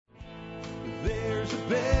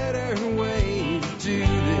better way to do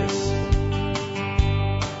this.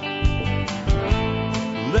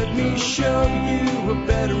 Let me show you a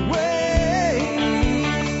better way.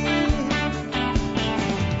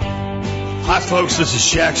 Hi, folks. This is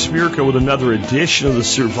Jack Spirko with another edition of the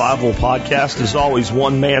Survival Podcast. As always,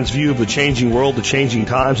 one man's view of the changing world, the changing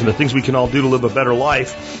times, and the things we can all do to live a better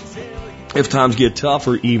life if times get tough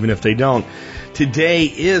or even if they don't. Today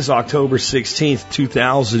is October 16th,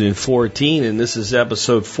 2014, and this is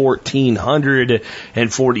episode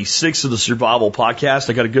 1446 of the Survival Podcast.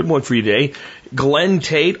 I got a good one for you today. Glenn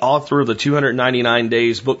Tate, author of the 299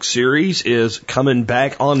 Days book series, is coming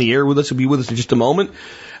back on the air with us. He'll be with us in just a moment.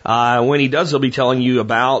 When he does, he'll be telling you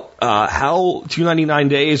about how 299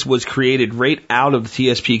 Days was created right out of the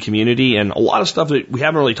TSP community and a lot of stuff that we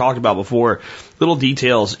haven't really talked about before. Little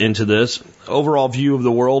details into this. Overall view of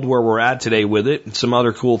the world, where we're at today with it, and some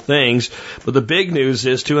other cool things. But the big news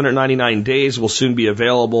is 299 Days will soon be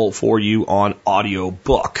available for you on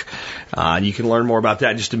audiobook. You can learn more about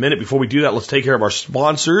that in just a minute. Before we do that, let's take care of our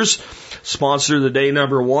sponsors. Sponsor of the day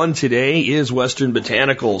number one today is Western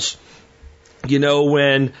Botanicals. You know,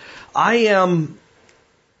 when I am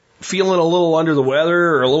feeling a little under the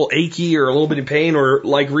weather or a little achy or a little bit in pain, or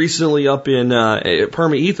like recently up in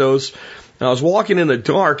Perma Ethos, I was walking in the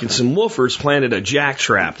dark and some woofers planted a jack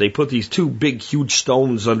trap. They put these two big, huge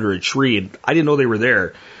stones under a tree, and I didn't know they were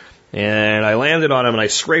there. And I landed on them, and I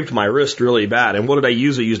scraped my wrist really bad. And what did I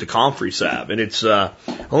use? I used a comfrey salve. And it's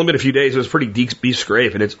only been a few days. It was a pretty deep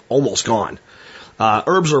scrape, and it's almost gone.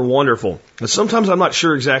 Herbs are wonderful. And sometimes I'm not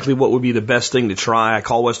sure exactly what would be the best thing to try. I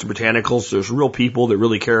call Western Botanicals. There's real people that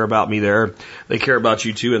really care about me there. They care about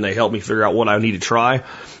you too, and they help me figure out what I need to try.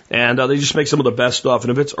 And they just make some of the best stuff.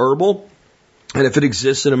 And if it's herbal, and if it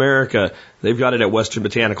exists in America, they've got it at Western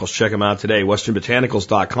Botanicals. Check them out today,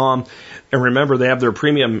 westernbotanicals.com. And remember, they have their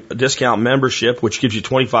premium discount membership, which gives you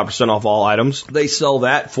 25% off all items. They sell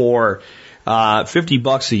that for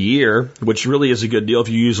 $50 a year, which really is a good deal if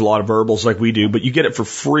you use a lot of herbals like we do, but you get it for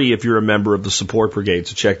free if you're a member of the support brigade.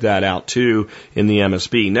 So check that out too in the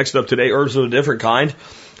MSB. Next up today, herbs of a different kind.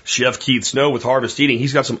 Chef Keith Snow with Harvest Eating.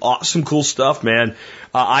 He's got some awesome, cool stuff, man.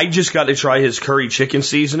 I just got to try his curry chicken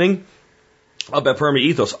seasoning up at Perma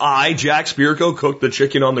Ethos. Jack Spirko, cooked the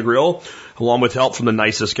chicken on the grill, along with help from the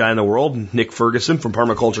nicest guy in the world, Nick Ferguson from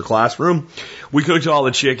Permaculture Classroom. We cooked all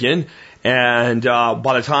the chicken, and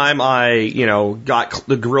by the time I, got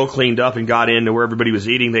the grill cleaned up and got into where everybody was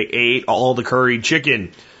eating, they ate all the curried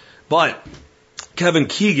chicken. But Kevin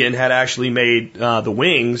Keegan had actually made the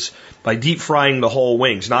wings by deep frying the whole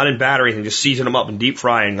wings, not in batter or anything, just seasoning them up and deep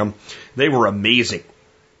frying them. They were amazing.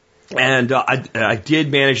 And I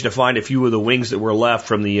did manage to find a few of the wings that were left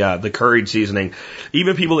from the curried seasoning.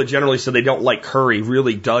 Even people that generally said they don't like curry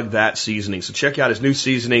really dug that seasoning. So check out his new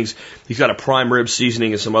seasonings. He's got a prime rib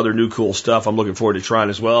seasoning and some other new cool stuff I'm looking forward to trying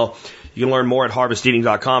as well. You can learn more at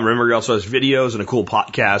harvesteating.com. Remember, he also has videos and a cool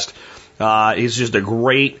podcast. He's just a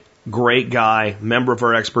great guy, member of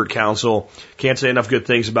our expert council. Can't say enough good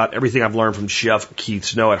things about everything I've learned from Chef Keith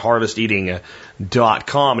Snow at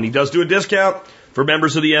harvesteating.com. And he does do a discount for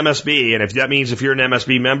members of the MSB, and if that means if you're an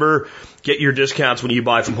MSB member, get your discounts when you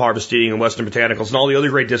buy from Harvest Eating and Western Botanicals and all the other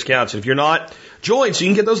great discounts. And if you're not, join so you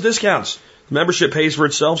can get those discounts. The membership pays for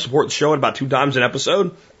itself. Support the show at about 2 times an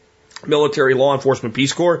episode. Military, law enforcement,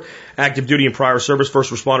 Peace Corps, active duty and prior service,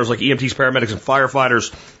 first responders like EMTs, paramedics, and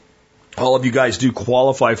firefighters. All of you guys do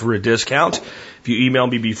qualify for a discount. If you email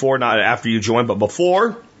me before, not after you join, but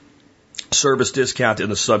before, service discount in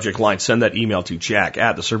the subject line. Send that email to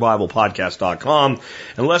jack@thesurvivalpodcast.com.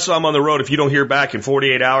 Unless I'm on the road, if you don't hear back in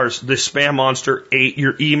 48 hours, this spam monster ate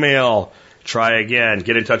your email. Try again.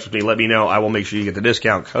 Get in touch with me. Let me know. I will make sure you get the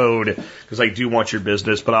discount code because I do want your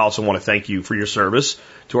business, but I also want to thank you for your service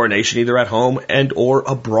to our nation, either at home and or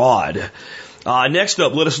abroad. Next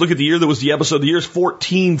up, let us look at the year that was the episode. The year is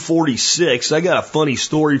 1446. I got a funny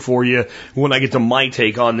story for you when I get to my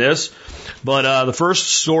take on this. But the first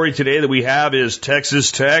story today that we have is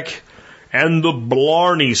Texas Tech and the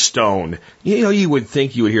Blarney Stone. You would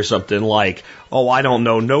think you would hear something like, I don't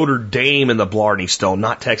know, Notre Dame and the Blarney Stone,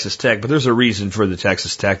 not Texas Tech, but there's a reason for the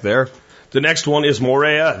Texas Tech there. The next one is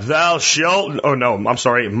Morea,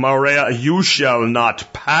 Morea, you shall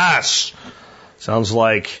not pass. Sounds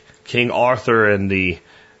like King Arthur and the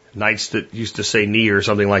knights that used to say knee or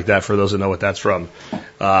something like that, for those that know what that's from.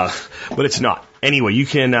 But it's not. Anyway, you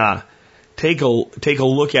can take a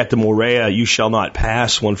look at the Morea You Shall Not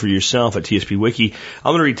Pass one for yourself at TSP Wiki.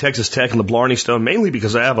 I'm going to read Texas Tech and the Blarney Stone, mainly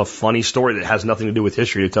because I have a funny story that has nothing to do with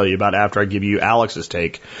history to tell you about after I give you Alex's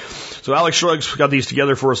take. So Alex Shrugs got these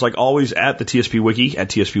together for us like always at the TSP Wiki at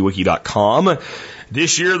tspwiki.com.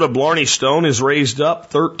 This year, the Blarney Stone is raised up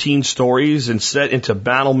 13 stories and set into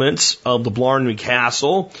battlements of the Blarney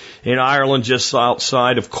Castle in Ireland just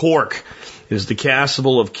outside of Cork. It is the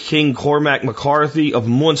castle of King Cormac McCarthy of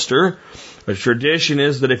Munster. The tradition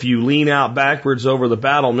is that if you lean out backwards over the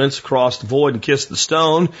battlements, cross the void and kiss the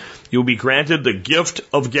stone, you'll be granted the gift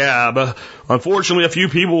of gab. Unfortunately, a few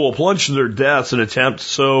people will plunge to their deaths in attempts,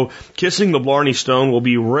 so kissing the Blarney Stone will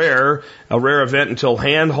be a rare event until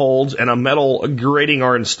handholds and a metal grating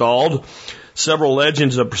are installed. Several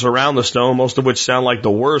legends surround the stone, most of which sound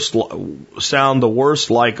the worst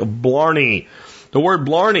like Blarney. The word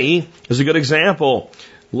Blarney is a good example.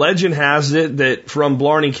 Legend has it that from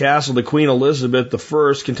Blarney Castle to Queen Elizabeth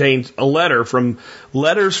I contains a letter from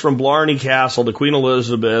letters from Blarney Castle to Queen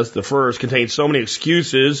Elizabeth I contained so many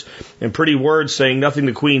excuses and pretty words saying nothing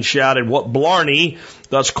the Queen shouted, "What Blarney?"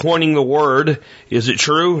 thus coining the word. Is it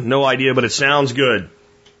true? No idea, but it sounds good.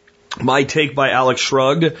 My take by Alex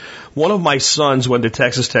Shrugged. One of my sons went to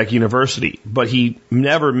Texas Tech University, but he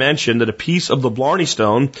never mentioned that a piece of the Blarney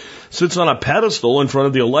Stone sits on a pedestal in front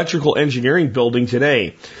of the electrical engineering building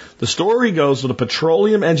today. The story goes that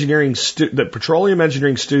petroleum engineering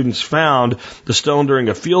students found the stone during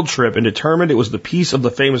a field trip and determined it was the piece of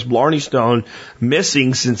the famous Blarney Stone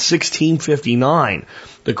missing since 1659.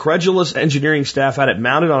 The credulous engineering staff had it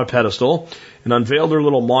mounted on a pedestal and unveiled their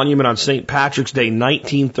little monument on St. Patrick's Day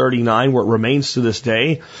 1939, where it remains to this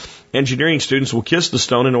day. Engineering students will kiss the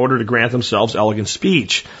stone in order to grant themselves elegant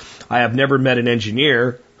speech. I have never met an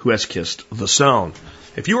engineer who has kissed the stone.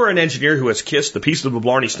 If you are an engineer who has kissed the piece of the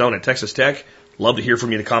Blarney Stone at Texas Tech, love to hear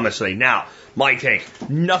from you in the comments today. Now, my take.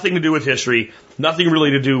 Nothing to do with history. Nothing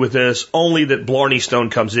really to do with this. Only that Blarney Stone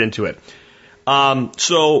comes into it.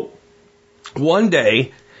 So, one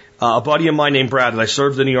day, a buddy of mine named Brad that I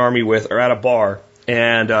served in the Army with are at a bar,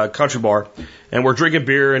 and country bar, and we're drinking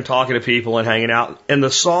beer and talking to people and hanging out, and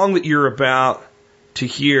the song that you're about to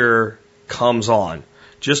hear comes on.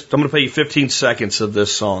 I'm going to play you 15 seconds of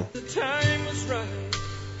this song. The time was right,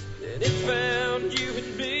 and it found you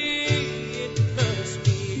and me. It must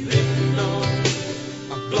be written on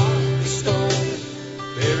a Blarney Stone,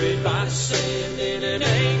 buried by sand in an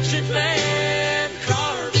ancient land,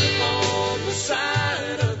 carved upon the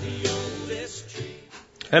side of the oldest tree.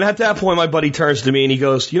 And at that point, my buddy turns to me and he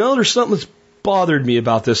goes, there's something that's bothered me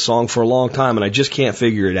about this song for a long time, and I just can't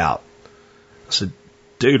figure it out. I said,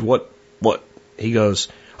 dude, what? He goes,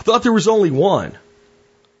 I thought there was only one.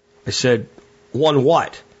 I said, one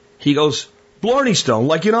what? He goes, Blarney Stone,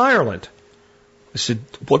 like in Ireland. I said,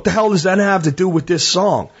 what the hell does that have to do with this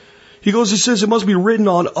song? He goes, it says it must be written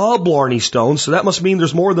on a Blarney Stone, so that must mean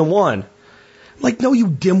there's more than one. I'm like, no, you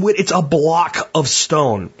dimwit, it's a block of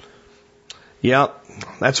stone. Yeah,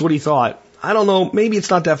 that's what he thought. I don't know, maybe it's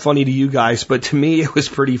not that funny to you guys, but to me it was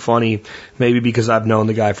pretty funny, maybe because I've known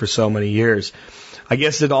the guy for so many years. I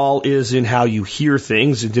guess it all is in how you hear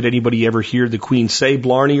things. And did anybody ever hear the Queen say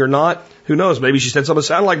Blarney or not? Who knows? Maybe she said something that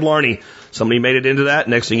sounded like Blarney. Somebody made it into that.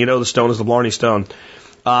 Next thing you know, the stone is the Blarney Stone.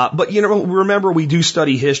 But remember, we do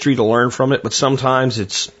study history to learn from it, but sometimes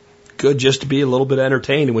it's good just to be a little bit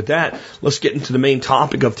entertained. And with that, let's get into the main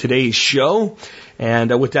topic of today's show.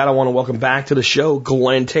 And with that, I want to welcome back to the show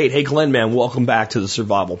Glenn Tate. Hey, Glenn, man, welcome back to the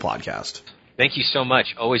Survival Podcast. Thank you so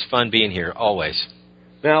much. Always fun being here. Always.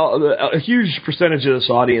 Now, a huge percentage of this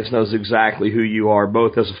audience knows exactly who you are,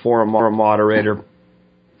 both as a forum moderator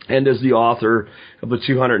and as the author of the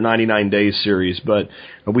 299 Days series. But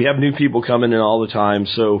we have new people coming in all the time,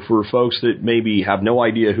 so for folks that maybe have no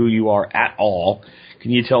idea who you are at all,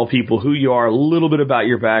 can you tell people who you are, a little bit about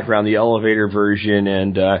your background, the elevator version,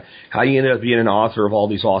 and how you ended up being an author of all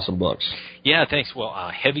these awesome books? Yeah, thanks. Well,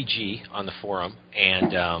 Heavy G on the forum,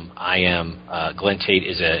 and I am Glenn Tate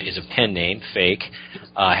is a pen name, fake.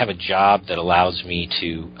 I have a job that allows me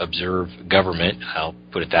to observe government. I'll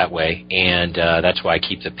put it that way, and that's why I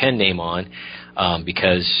keep the pen name on,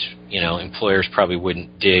 because employers probably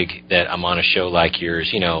wouldn't dig that I'm on a show like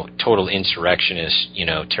yours, total insurrectionist,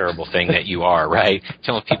 terrible thing that you are, right?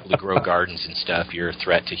 Telling people to grow gardens and stuff, you're a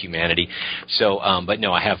threat to humanity. So, but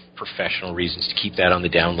no, I have professional reasons to keep that on the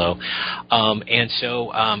down low.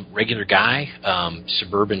 Regular guy,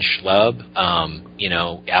 suburban schlub,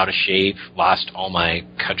 out of shape, lost all my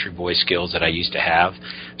country boy skills that I used to have,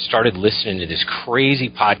 started listening to this crazy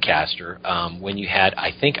podcaster, when you had,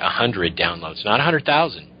 I think, 100 downloads, not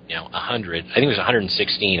 100,000. 100. I think it was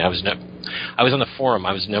 116. I was on the forum.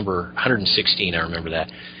 I was number 116. I remember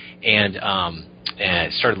that, and I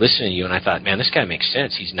started listening to you, and I thought, man, this guy makes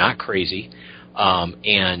sense. He's not crazy,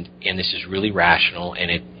 and this is really rational,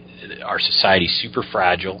 and our society's super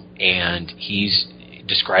fragile, and he's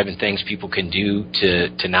describing things people can do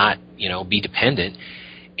to not, be dependent.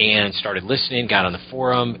 And started listening, got on the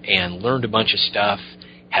forum, and learned a bunch of stuff.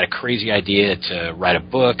 Had a crazy idea to write a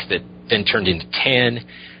book that then turned into 10.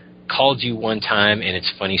 Called you one time, and it's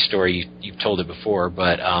a funny story. You've told it before,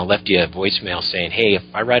 but left you a voicemail saying, hey, if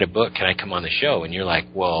I write a book, can I come on the show? And you're like,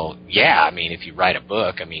 well, yeah, if you write a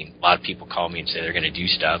book, a lot of people call me and say they're going to do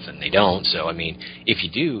stuff, and they don't. So, if you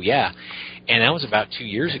do, yeah. And that was about 2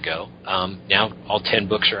 years ago. Now all 10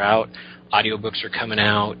 books are out. Audiobooks are coming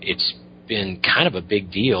out. It's been kind of a big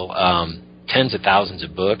deal. Tens of thousands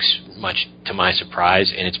of books, much to my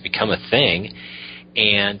surprise, and it's become a thing.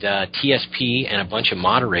 And TSP and a bunch of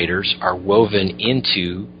moderators are woven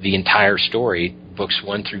into the entire story, books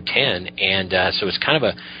 1 through 10, and so it's kind of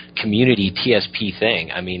a community TSP thing.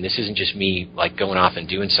 This isn't just me going off and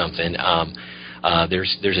doing something.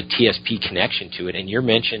 There's a TSP connection to it, and you're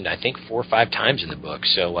mentioned, I think, 4 or 5 times in the book.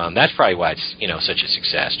 So that's probably why it's such a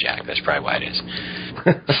success, Jack. That's probably why it is.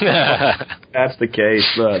 That's the case,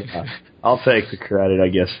 but I'll take the credit, I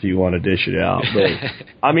guess, if you want to dish it out.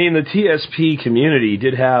 But the TSP community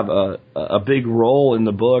did have a big role in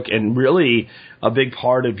the book, and really a big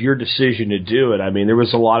part of your decision to do it. There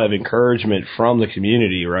was a lot of encouragement from the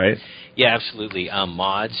community, right? Yeah, absolutely.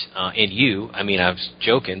 Mods and you. I was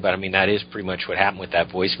joking, but that is pretty much what happened with that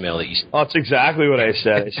voicemail that you. Oh, that's exactly what I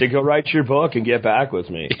said. I said, go write your book and get back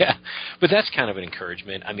with me. Yeah, but that's kind of an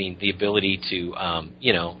encouragement. The ability to,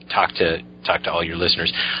 talk to all your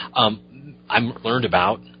listeners. I learned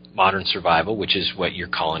about modern survival, which is what you're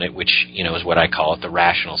calling it, which is what I call it, the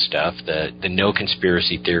rational stuff, the no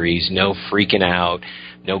conspiracy theories, no freaking out,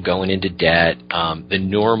 no going into debt, the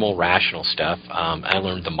normal rational stuff. I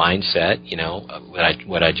learned the mindset,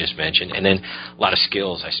 what I just mentioned, and then a lot of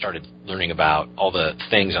skills. I started learning about all the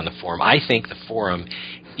things on the forum. I think the forum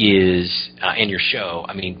is, and your show,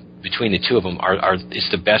 between the two of them,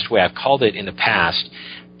 it's the best way. I've called it in the past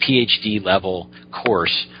PhD level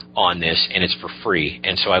course on this, and it's for free.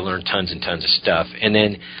 And so I learned tons and tons of stuff. And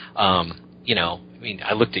then,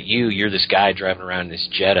 I looked at you. You're this guy driving around in this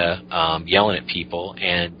Jetta, yelling at people,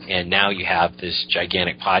 and now you have this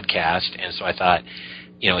gigantic podcast. And so I thought,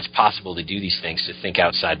 it's possible to do these things, to think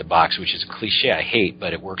outside the box, which is a cliche I hate,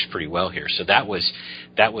 but it works pretty well here. So that was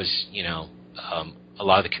a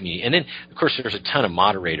lot of the community. And then, of course, there's a ton of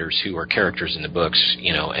moderators who are characters in the books,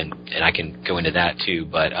 and I can go into that too.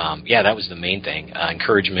 But, that was the main thing,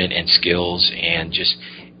 encouragement and skills, and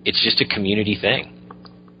it's just a community thing.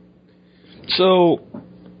 So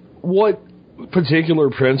what particular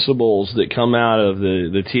principles that come out of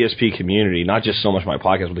the TSP community, not just so much my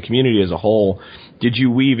podcast, but the community as a whole, did you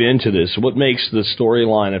weave into this? What makes the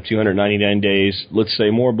storyline of 299 Days, let's say,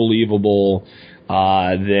 more believable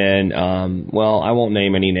than, I won't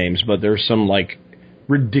name any names, but there's some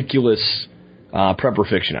ridiculous prepper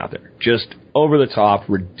fiction out there. Just over the top,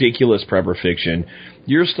 ridiculous prepper fiction.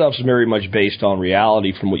 Your stuff's very much based on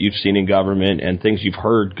reality from what you've seen in government and things you've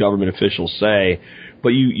heard government officials say, but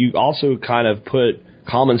you also kind of put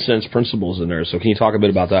common sense principles in there. So can you talk a bit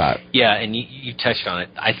about that? Yeah, and you touched on it.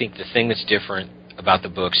 I think the thing that's different about the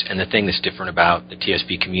books, and the thing that's different about the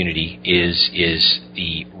TSP community is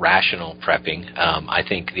the rational prepping. I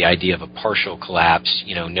think the idea of a partial collapse,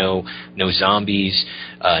 no zombies,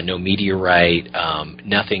 no meteorite,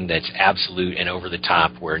 nothing that's absolute and over the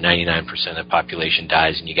top where 99% of the population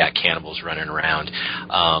dies and you got cannibals running around.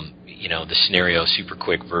 The scenario, super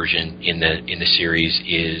quick version in the series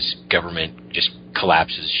is government just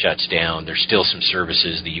collapses, shuts down. There's still some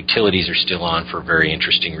services. The utilities are still on for a very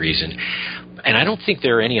interesting reason. And I don't think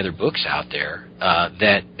there are any other books out there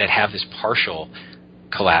that have this partial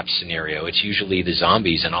collapse scenario. It's usually the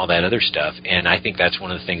zombies and all that other stuff. And I think that's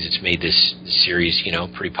one of the things that's made this series,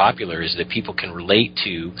 pretty popular, is that people can relate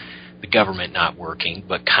to the government not working,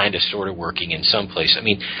 but kind of sort of working in some place.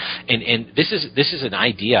 And this is an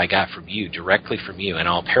idea I got from you, directly from you, and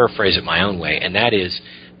I'll paraphrase it my own way, and that is,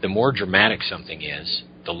 the more dramatic something is,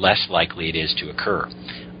 the less likely it is to occur.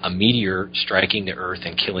 A meteor striking the Earth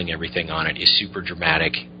and killing everything on it is super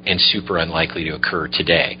dramatic and super unlikely to occur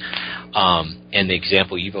today. And the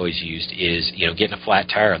example you've always used is, getting a flat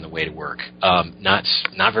tire on the way to work. Not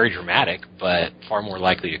very dramatic, but far more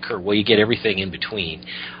likely to occur. Well, you get everything in between,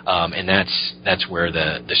 and that's where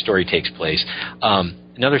the story takes place.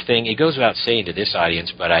 Another thing, it goes without saying to this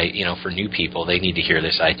audience, but for new people, they need to hear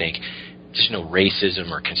this, I think.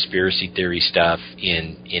 racism or conspiracy theory stuff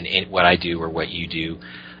in what I do or what you do.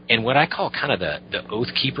 And what I call kind of the Oath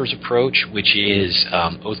Keepers approach, which is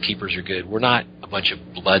Oath Keepers are good. We're not a bunch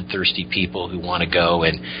of bloodthirsty people who want to go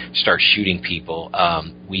and start shooting people.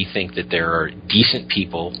 We think that there are decent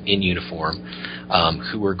people in uniform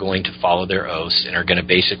who are going to follow their oaths and are going to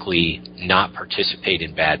basically not participate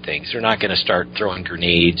in bad things. They're not going to start throwing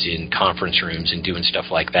grenades in conference rooms and doing stuff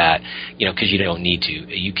like that, because you don't need to.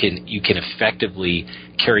 You can effectively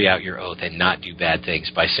carry out your oath and not do bad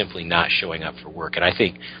things by simply not showing up for work. And I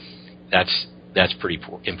think that's pretty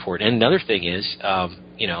important. And another thing is,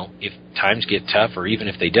 if times get tough, or even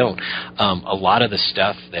if they don't, a lot of the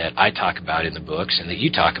stuff that I talk about in the books and that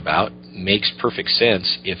you talk about makes perfect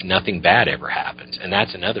sense if nothing bad ever happens. And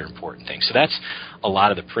that's another important thing. So that's a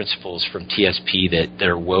lot of the principles from TSP that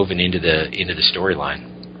are woven into the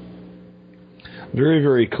storyline. Very,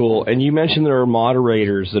 very cool. And you mentioned there are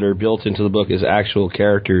moderators that are built into the book as actual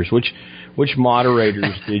characters. Which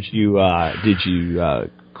moderators did you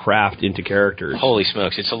craft into characters? Holy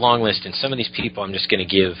smokes, it's a long list, and some of these people I'm just going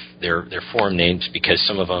to give their form names because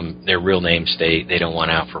some of them, their real names, they don't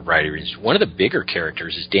want out for a variety of reasons. One of the bigger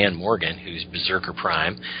characters is Dan Morgan, who's Berserker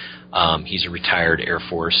Prime. He's a retired Air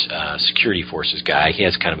Force security forces guy. He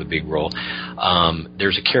has kind of a big role.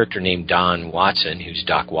 There's a character named Don Watson, who's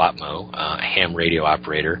Doc Watmo, a ham radio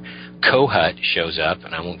operator. Kohut shows up,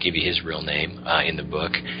 and I won't give you his real name in the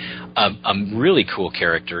book. A really cool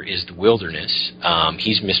character is the Wilderness.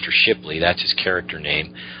 He's Mr. Shipley. That's his character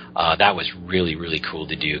name. That was really, really cool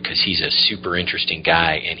to do because he's a super interesting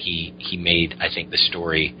guy, and he made, I think, the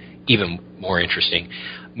story even more interesting.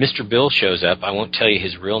 Mr. Bill shows up. I won't tell you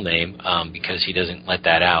his real name because he doesn't let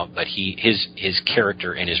that out, but his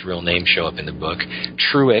character and his real name show up in the book.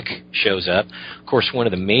 Truick shows up. Of course, one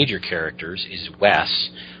of the major characters is Wes,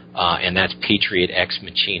 and that's Patriot Ex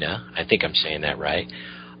Machina. I think I'm saying that right.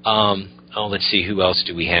 Let's see, who else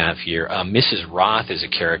do we have here? Mrs. Roth is a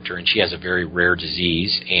character, and she has a very rare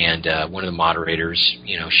disease, and one of the moderators,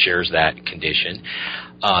 shares that condition.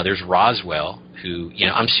 There's Roswell, who,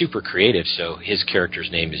 I'm super creative, so his character's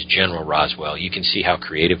name is General Roswell. You can see how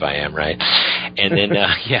creative I am, right? And then,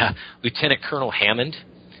 Lieutenant Colonel Hammond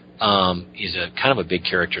is a kind of a big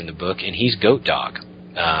character in the book, and he's Goat Dog.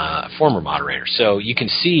 Former moderator. So you can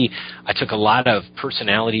see I took a lot of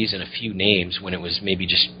personalities and a few names when it was maybe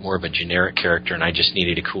just more of a generic character and I just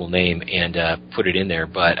needed a cool name and put it in there.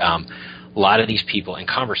 But a lot of these people and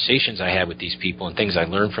conversations I had with these people and things I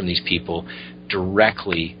learned from these people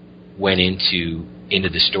directly went into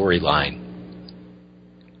the storyline.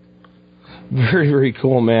 Very, very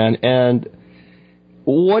cool, man. And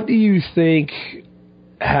what do you think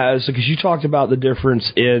because you talked about the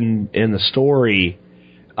difference in the story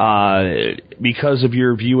because of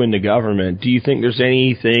your view into government, do you think there's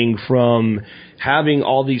anything from having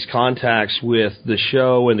all these contacts with the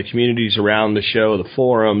show and the communities around the show, the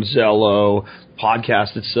forum, Zello,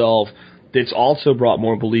 podcast itself, that's also brought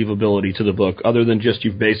more believability to the book other than just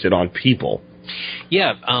you've based it on people?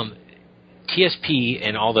 Yeah, TSP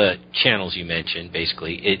and all the channels you mentioned,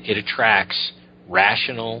 basically, it attracts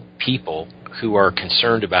rational people who are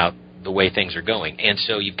concerned about the way things are going. And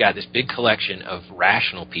so you've got this big collection of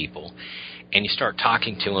rational people, and you start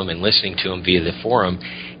talking to them and listening to them via the forum,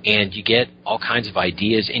 and you get all kinds of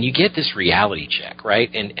ideas, and you get this reality check, right?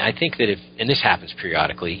 And I think that and this happens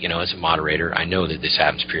periodically, as a moderator, I know that this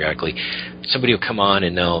happens periodically. Somebody will come on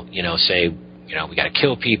and they'll, say, we got to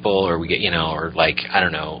kill people, or we get, or like, I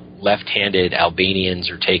don't know, left-handed Albanians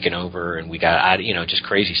are taking over, and we got, just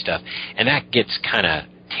crazy stuff. And that gets kind of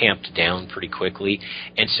tamped down pretty quickly.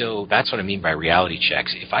 And so that's what I mean by reality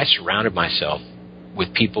checks. If I surrounded myself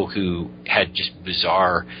with people who had just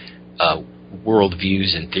bizarre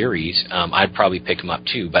worldviews and theories, I'd probably pick them up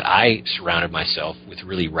too. But I surrounded myself with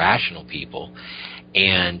really rational people.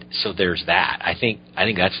 And so there's that. I think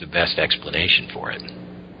that's the best explanation for it.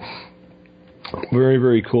 Very,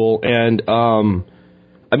 very cool. And,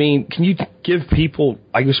 can you give people,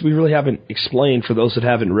 I guess we really haven't explained for those that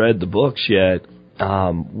haven't read the books yet,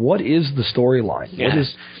 what is the storyline? Yeah.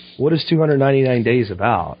 What is 299 Days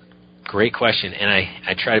about? Great question, and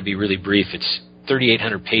I try to be really brief. It's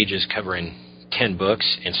 3,800 pages covering 10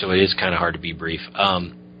 books, and so it is kind of hard to be brief.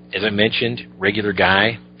 As I mentioned, regular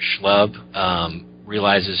guy, schlub,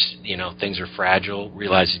 realizes, things are fragile,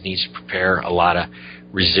 realizes he needs to prepare a lot of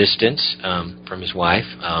resistance from his wife,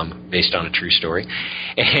 based on a true story,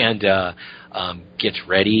 and gets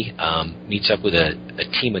ready, meets up with a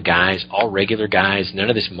team of guys, all regular guys, none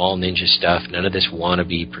of this mall ninja stuff, none of this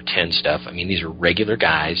wannabe pretend stuff. I mean, these are regular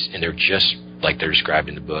guys, and they're just like they're described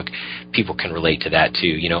in the book, people can relate to that too.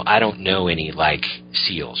 You know, I don't know any like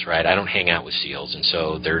SEALs, right? I don't hang out with SEALs, and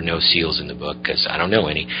so there are no SEALs in the book because I don't know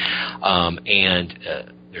any.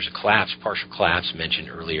 There's a collapse, partial collapse mentioned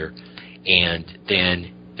earlier, and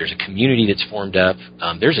then there's a community that's formed up.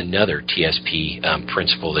 There's another TSP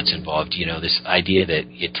principle that's involved, you know, this idea that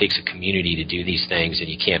it takes a community to do these things and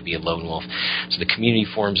you can't be a lone wolf. So the community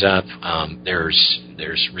forms up. There's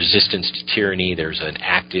resistance to tyranny. There's an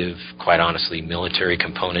active, quite honestly, military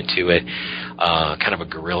component to it, kind of a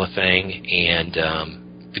guerrilla thing. And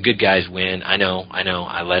the good guys win. I know.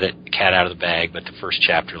 I let the cat out of the bag, but the first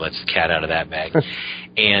chapter lets the cat out of that bag.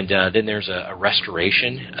 And then there's a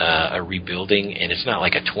restoration, a rebuilding, and it's not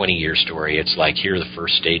like a 20-year story. It's like, here are the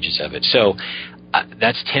first stages of it. So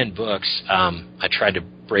that's 10 books. I tried to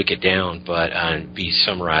break it down, but be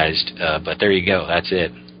summarized. But there you go. That's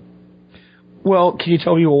it. Well, can you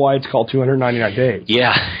tell me why it's called 299 Days?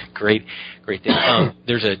 Yeah, great thing.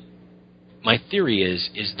 My theory is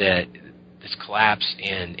that this collapse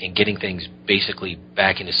and getting things basically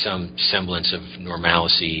back into some semblance of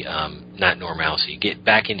normalcy, get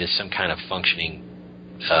back into some kind of functioning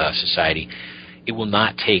society, it will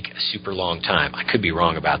not take a super long time. I could be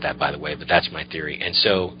wrong about that, by the way, but that's my theory. And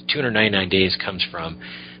so 299 days comes from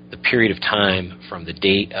the period of time from the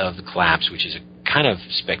date of the collapse, which is a kind of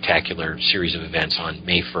spectacular series of events on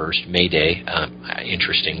May 1st, May Day,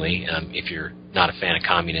 interestingly, if you're not a fan of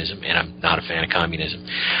communism, and I'm not a fan of communism.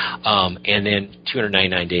 And then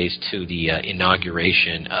 299 days to the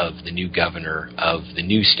inauguration of the new governor of the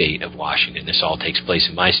new state of Washington. This all takes place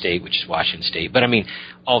in my state, which is Washington State. But, I mean,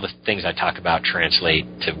 all the things I talk about translate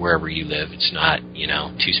to wherever you live. It's not,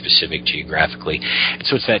 too specific geographically. And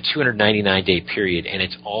so it's that 299-day period, and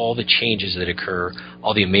it's all the changes that occur,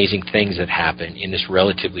 all the amazing things that happen in this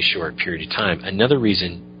relatively short period of time. Another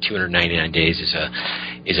reason 299 days is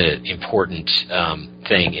an important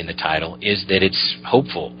thing in the title is that it's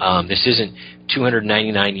hopeful. This isn't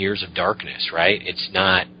 299 years of darkness, right? It's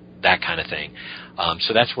not that kind of thing.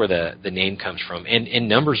 So that's where the name comes from. And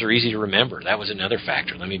numbers are easy to remember. That was another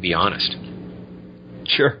factor. Let me be honest.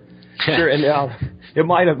 Sure. And it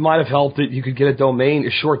might have helped that you could get a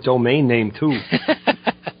short domain name too.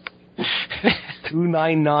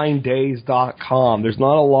 299days.com. There's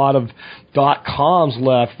not a lot of .coms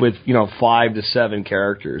left with 5 to 7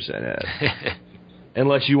 characters in it,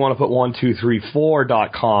 unless you want to put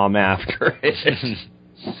 1234.com after it,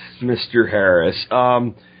 Mr. Harris.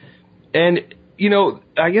 And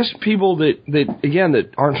I guess people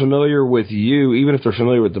that aren't familiar with you, even if they're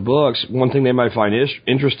familiar with the books, one thing they might find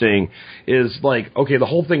interesting is like, okay, the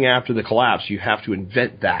whole thing after the collapse, you have to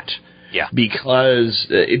invent that. Yeah. Because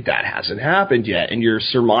that hasn't happened yet, and you're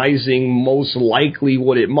surmising most likely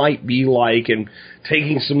what it might be like and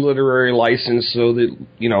taking some literary license so that,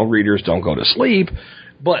 readers don't go to sleep.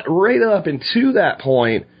 But right up into that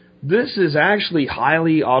point, this is actually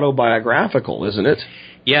highly autobiographical, isn't it?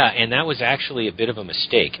 Yeah, and that was actually a bit of a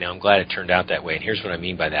mistake. Now, I'm glad it turned out that way, and here's what I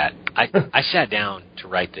mean by that. I sat down to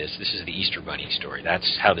write this. This is the Easter Bunny story.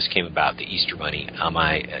 That's how this came about, the Easter Bunny.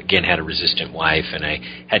 I, again, had a resistant wife, and I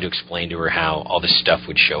had to explain to her how all this stuff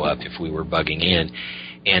would show up if we were bugging in.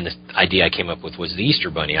 And the idea I came up with was the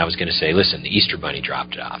Easter Bunny. I was going to say, listen, the Easter Bunny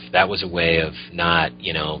dropped it off. That was a way of not,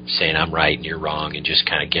 saying I'm right and you're wrong and just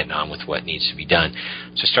kind of getting on with what needs to be done.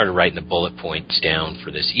 So I started writing the bullet points down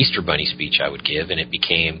for this Easter Bunny speech I would give, and it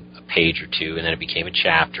became a page or two, and then it became a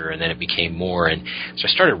chapter, and then it became more. And so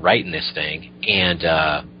I started writing this thing, and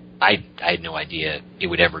I had no idea it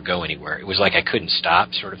would ever go anywhere. It was like I couldn't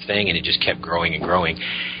stop sort of thing, and it just kept growing and growing.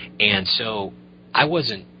 And so I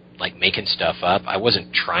wasn't like making stuff up. I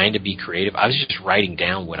wasn't trying to be creative. I was just writing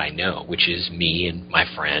down what I know, which is me and my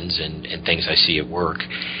friends and things I see at work.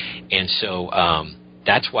 And so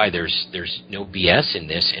that's why there's no BS in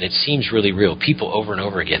this, and it seems really real. People over and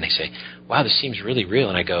over again, they say, wow, this seems really real.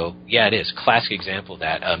 And I go, yeah, it is. Classic example of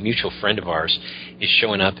that. A mutual friend of ours is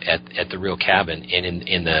showing up at the Real Cabin, and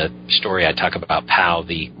in the story I talk about Pow,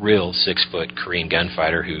 the real 6-foot Korean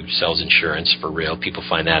gunfighter who sells insurance for real. People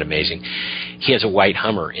find that amazing. He has a white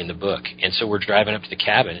Hummer in the book. And so we're driving up to the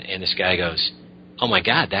cabin, and this guy goes, oh, my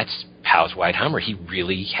God, that's Pow's white Hummer. He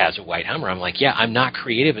really has a white Hummer. I'm like, yeah, I'm not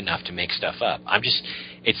creative enough to make stuff up.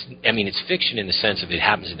 It's fiction in the sense of it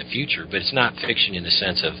happens in the future, but it's not fiction in the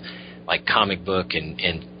sense of like comic book and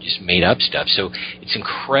just made up stuff. So it's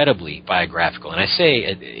incredibly biographical. And I say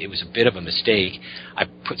it was a bit of a mistake. I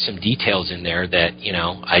put some details in there that,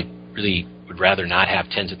 I really would rather not have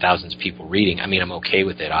tens of thousands of people reading. I mean, I'm okay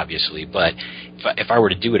with it, obviously, but if I were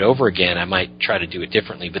to do it over again, I might try to do it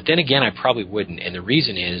differently. But then again, I probably wouldn't. And the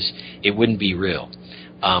reason is it wouldn't be real.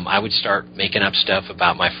 I would start making up stuff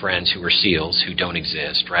about my friends who were SEALs who don't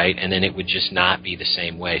exist, right? And then it would just not be the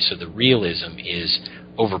same way. So the realism is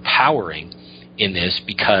overpowering in this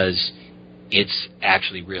because it's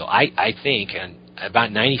actually real. I think, and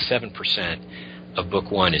about 97% of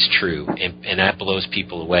book one is true, and that blows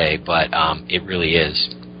people away, but it really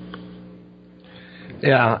is.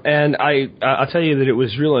 Yeah, and I'll tell you that it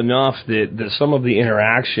was real enough that some of the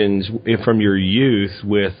interactions from your youth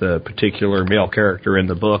with a particular male character in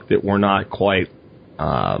the book that were not quite,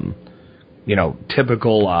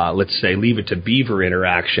 typical, let's say, Leave It to Beaver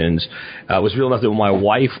interactions, was real enough that when my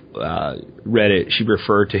wife read it, she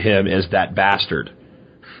referred to him as that bastard.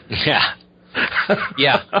 Yeah.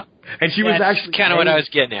 Yeah. And she was actually kind of what I was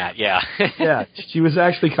getting at, yeah. Yeah, she was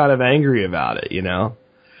actually kind of angry about it,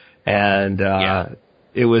 and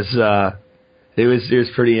it was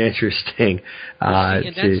pretty interesting. And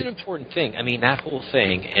that's an important thing. I mean, that whole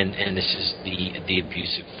thing, and this is the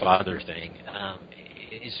abusive father thing,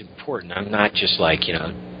 is important. I'm not just like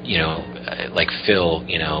like Phil,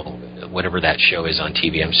 whatever that show is on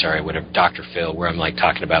TV. I'm sorry, whatever Dr. Phil, where I'm like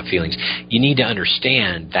talking about feelings. You need to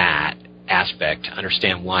understand that aspect,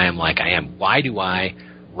 understand why I'm like I am. Why do I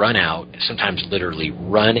run out, sometimes literally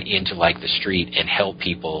run into like the street and help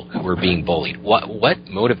people who are being bullied? What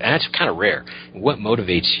motive? And that's kind of rare. What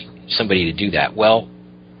motivates somebody to do that? Well,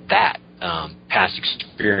 that past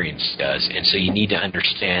experience does, and so you need to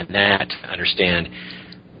understand that to understand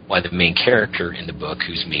why the main character in the book,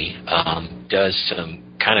 who's me, does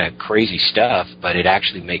some kind of crazy stuff, but it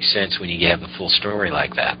actually makes sense when you have a full story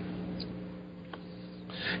like that.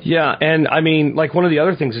 Yeah, and I mean, like one of the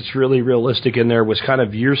other things that's really realistic in there was kind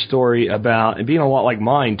of your story about, and being a lot like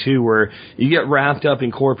mine too, where you get wrapped up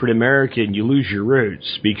in corporate America and you lose your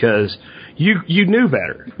roots because you knew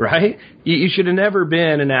better, right? You should have never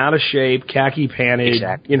been an out of shape, khaki panted,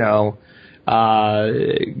 exactly.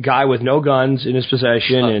 Guy with no guns in his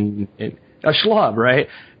possession and a schlub, right?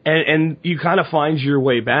 And you kind of find your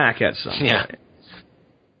way back at some point.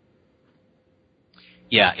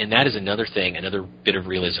 Yeah, and that is another thing, another bit of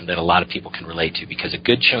realism that a lot of people can relate to, because a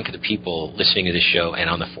good chunk of the people listening to this show and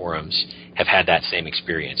on the forums have had that same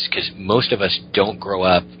experience, because most of us don't grow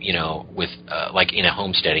up, with like in a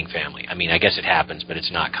homesteading family. I mean, I guess it happens, but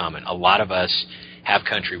it's not common. A lot of us have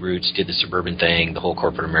country roots, did the suburban thing, the whole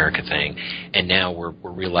corporate America thing, and now we're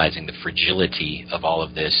realizing the fragility of all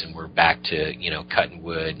of this, and we're back to, cutting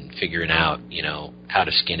wood and figuring out, how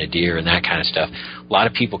to skin a deer and that kind of stuff. A lot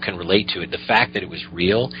of people can relate to it. The fact that it was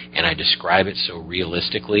real, and I describe it so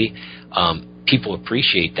realistically, people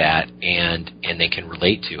appreciate that, and they can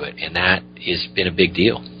relate to it, and that has been a big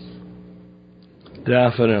deal.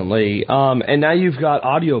 Definitely. And now you've got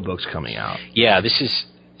audiobooks coming out. Yeah, this is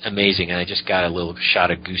amazing, and I just got a little shot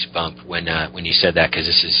of goosebump when you said that, because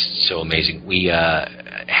this is so amazing. We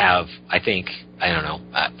have, I think, I don't know,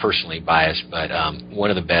 personally biased, but one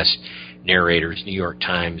of the best narrators, New York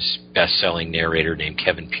Times best-selling narrator named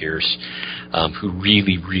Kevin Pierce, who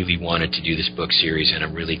really, really wanted to do this book series, and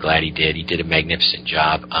I'm really glad he did. He did a magnificent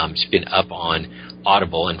job. It's been up on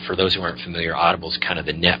Audible, and for those who aren't familiar, Audible's kind of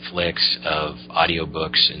the Netflix of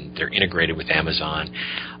audiobooks, and they're integrated with Amazon,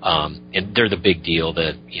 and they're the big deal,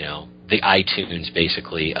 the iTunes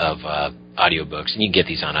basically of audiobooks, and you can get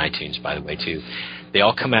these on iTunes, by the way, too. They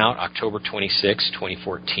all come out October 26,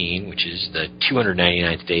 2014, which is the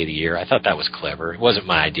 299th day of the year. I thought that was clever. It wasn't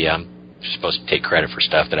my idea. I'm supposed to take credit for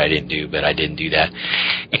stuff that I didn't do, but I didn't do that.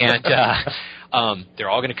 And they're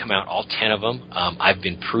all going to come out, all 10 of them. I've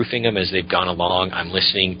been proofing them as they've gone along. I'm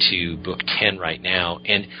listening to book 10 right now.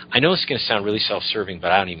 And I know it's going to sound really self-serving, but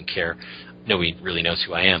I don't even care. Nobody really knows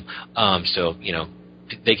who I am. So,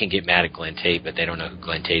 they can get mad at Glenn Tate, but they don't know who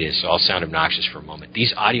Glenn Tate is, so I'll sound obnoxious for a moment.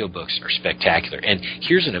 These audiobooks are spectacular. And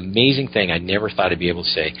here's an amazing thing I never thought I'd be able to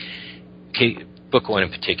say. Okay, book one in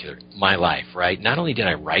particular, my life, right? Not only did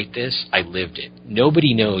I write this, I lived it.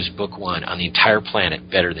 Nobody knows book one on the entire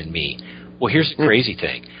planet better than me. Well, here's the crazy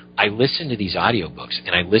thing. I listen to these audiobooks,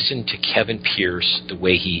 and I listen to Kevin Pierce, the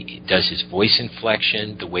way he does his voice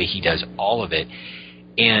inflection, the way he does all of it,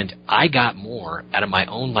 and I got more out of my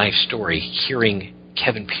own life story hearing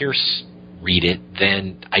Kevin Pierce read it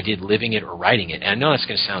than I did living it or writing it. And I know that's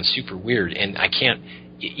going to sound super weird, and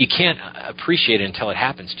you can't appreciate it until it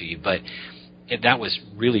happens to you, but that was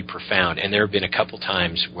really profound. And there have been a couple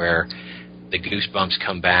times where the goosebumps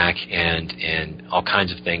come back and all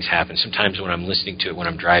kinds of things happen. Sometimes when I'm listening to it when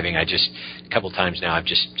I'm driving, a couple times now I've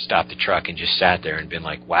just stopped the truck and just sat there and been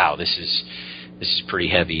like, wow, this is pretty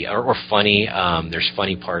heavy or funny. There's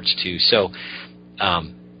funny parts too. So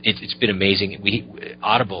it's been amazing.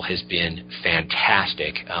 Audible has been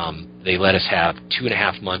fantastic. They let us have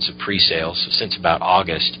 2.5 months of pre-sales since about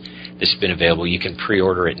August. This has been available. You can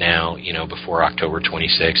pre-order it now, before October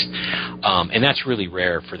 26th. And that's really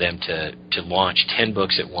rare for them to launch 10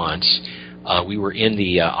 books at once. We were in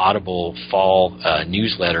the Audible fall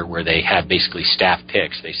newsletter where they have basically staff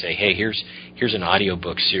picks. They say, hey, here's an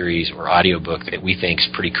audiobook series or audiobook that we think is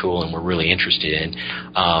pretty cool and we're really interested in.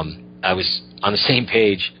 I was on the same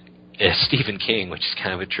page as Stephen King, which is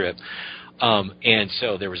kind of a trip. And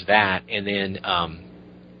so there was that. And then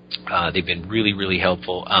they've been really, really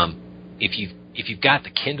helpful. If you've got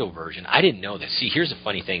the Kindle version, I didn't know this. See, here's a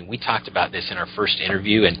funny thing. We talked about this in our first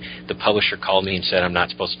interview, and the publisher called me and said, I'm not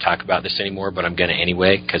supposed to talk about this anymore, but I'm going to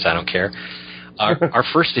anyway because I don't care. Our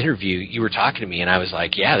first interview, you were talking to me, and I was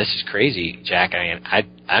like, yeah, this is crazy, Jack. I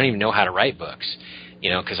don't even know how to write books,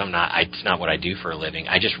 because it's not what I do for a living.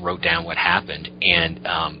 I just wrote down what happened. And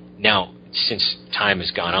now, since time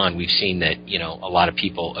has gone on, we've seen that, a lot of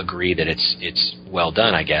people agree that it's well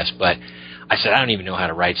done, I guess. But I said, I don't even know how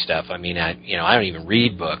to write stuff. I mean, I don't even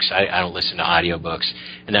read books. I don't listen to audiobooks.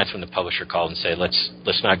 And that's when the publisher called and said,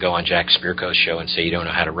 let's not go on Jack Spirko's show and say you don't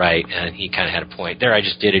know how to write. And he kind of had a point. There, I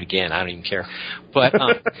just did it again. I don't even care. But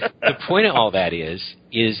the point of all that is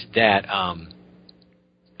that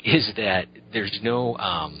there's no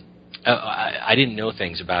I didn't know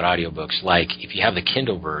things about audiobooks. Like if you have the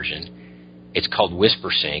Kindle version, it's called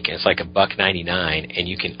WhisperSync, and it's like $1.99, and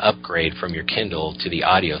you can upgrade from your Kindle to the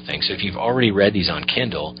audio thing. So if you've already read these on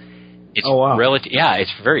Kindle, it's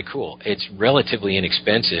it's very cool. It's relatively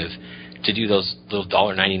inexpensive to do those little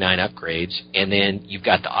 $1.99 upgrades, and then you've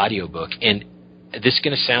got the audiobook. And this is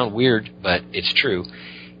going to sound weird, but it's true.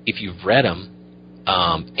 If you've read them,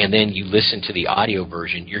 and then you listen to the audio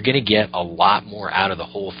version, you're going to get a lot more out of the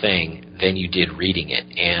whole thing than you did reading it.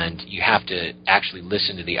 And you have to actually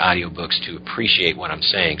listen to the audiobooks to appreciate what I'm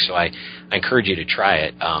saying. So I encourage you to try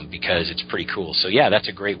it because it's pretty cool. So, yeah, that's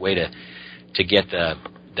a great way to get the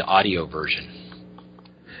audio version.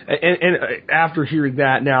 And after hearing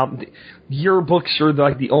that, now, your books are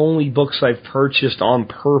like the only books I've purchased on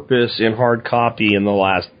purpose in hard copy in the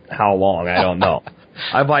last how long? I don't know.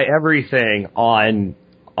 I buy everything on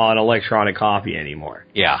electronic copy anymore.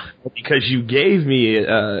 Yeah. Because you gave me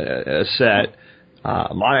a set.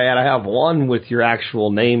 I have one with your actual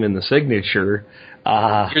name in the signature.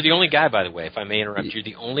 You're the only guy, by the way, if I may interrupt. You're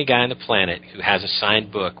the only guy on the planet who has a signed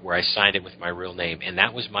book where I signed it with my real name. And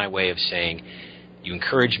that was my way of saying, you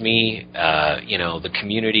encourage me, the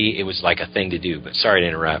community. It was like a thing to do. But sorry to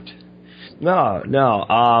interrupt. No.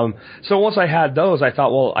 So once I had those, I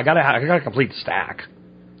thought, well, I gotta complete the stack,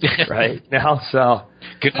 right? Now, so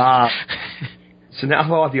now if I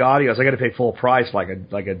want the audios, I gotta pay full price like a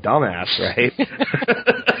dumbass, right?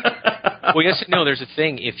 Well, yes, no. There's a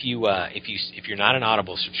thing if you're not an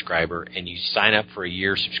Audible subscriber and you sign up for a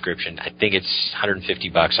year subscription, I think it's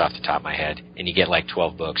 $150 off the top of my head, and you get like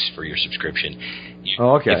 12 books for your subscription.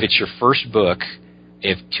 Okay. If it's your first book.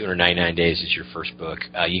 If 299 days is your first book,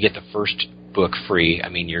 you get the first book free. I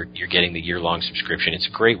mean, you're getting the year-long subscription. It's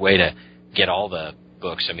a great way to get all the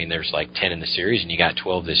books. I mean, there's like 10 in the series, and you got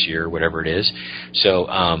 12 this year, whatever it is. So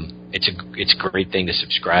it's a great thing to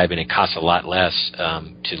subscribe, and it costs a lot less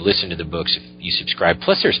to listen to the books if you subscribe.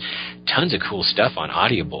 Plus, there's tons of cool stuff on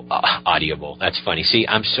Audible. That's funny. See,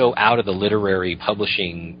 I'm so out of the literary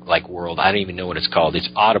publishing world, I don't even know what it's called. It's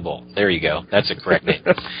Audible. There you go. That's the correct name.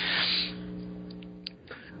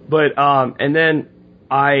 But, and then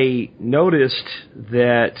I noticed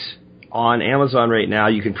that on Amazon right now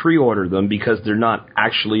you can pre-order them because they're not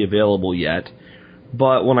actually available yet.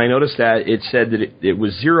 But when I noticed that, it said that it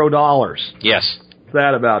was $0. Yes. What's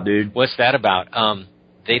that about, dude? What's that about?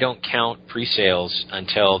 They don't count pre-sales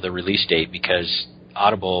until the release date because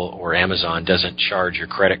Audible or Amazon doesn't charge your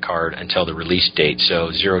credit card until the release date. So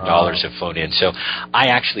 $0 have flown in. So I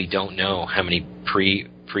actually don't know how many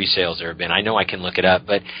pre-sales there have been. I know I can look it up,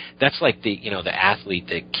 but that's like the athlete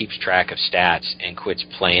that keeps track of stats and quits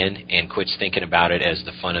playing and quits thinking about it as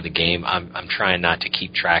the fun of the game. I'm trying not to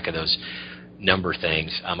keep track of those number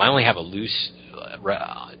things. I only have a loose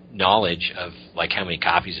knowledge of how many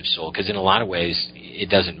copies have sold because in a lot of ways it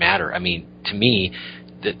doesn't matter. I mean, to me,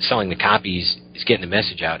 selling the copies is getting the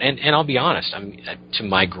message out. And I'll be honest, to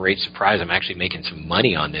my great surprise, I'm actually making some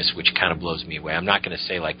money on this, which kind of blows me away. I'm not going to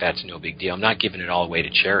say that's no big deal. I'm not giving it all away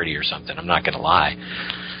to charity or something. I'm not going to lie.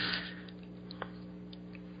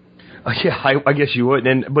 Yeah, I guess you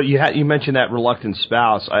wouldn't. But you mentioned that reluctant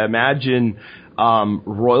spouse. I imagine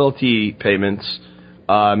royalty payments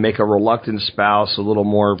make a reluctant spouse a little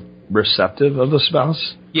more receptive of the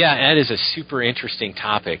spouse. Yeah, that is a super interesting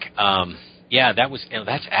topic. Yeah,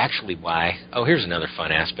 that's actually why. Oh, here's another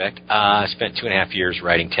fun aspect. I spent 2.5 years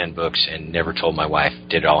writing 10 books and never told my wife.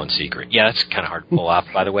 Did it all in secret. Yeah, that's kind of hard to pull off,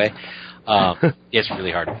 by the way. It's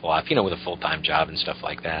really hard to pull off, with a full-time job and stuff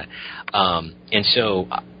like that. And so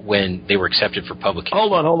when they were accepted for publication...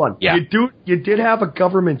 Hold on. Yeah. You did have a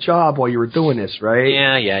government job while you were doing this,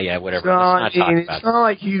 right? Yeah, whatever. It's not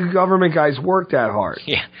like you government guys work that hard.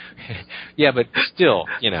 Yeah. Yeah, but still,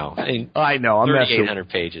 I know, I'm 3,800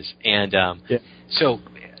 pages. And so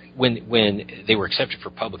when they were accepted for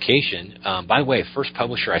publication, by the way, first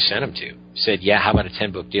publisher I sent them to said, yeah, how about a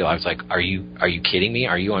 10-book deal? I was like, are you kidding me?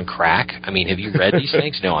 Are you on crack? I mean, have you read these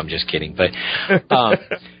things? No, I'm just kidding. But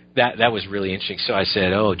that was really interesting. So I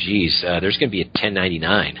said, oh, geez, there's going to be a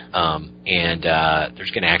 1099, and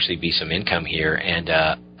there's going to actually be some income here. And,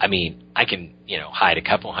 I mean, I can, hide a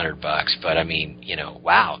couple $100, but I mean,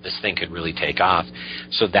 wow, this thing could really take off.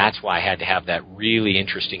 So that's why I had to have that really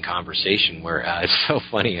interesting conversation where it's so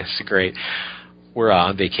funny. It's great. We're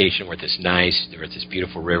on vacation. We're at this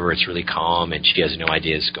beautiful river. It's really calm, and she has no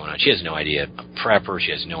idea what's going on. She has no idea. I'm a prepper.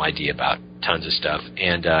 She has no idea about tons of stuff.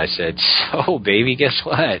 And I said, so, baby, guess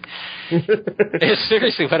what? It's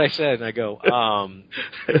seriously what I said. And I go,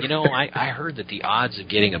 I heard that the odds of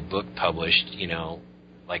getting a book published,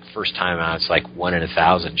 like first time out, it's like 1 in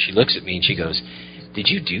 1,000. She looks at me and she goes, did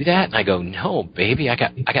you do that? And I go, no, baby, I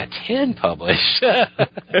got 10 published.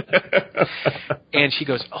 And she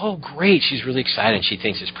goes, oh, great. She's really excited. She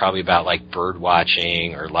thinks it's probably about like bird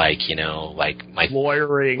watching or like, like my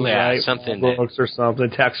lawyering, right? Something books or something,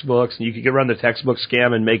 textbooks. And you could run the textbook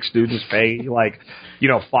scam and make students pay like,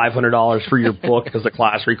 $500 for your book because the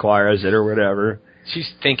class requires it or whatever.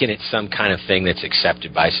 She's thinking it's some kind of thing that's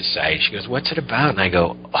accepted by society. She goes, what's it about? And I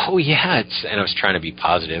go, oh, yeah. And I was trying to be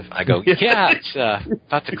positive. I go, yeah, it's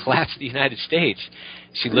about the collapse of the United States.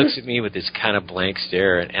 She looks at me with this kind of blank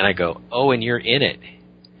stare, and I go, oh, and you're in it.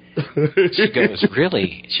 She goes,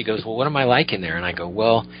 really? She goes, well, what am I like in there? And I go,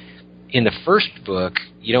 well, in the first book,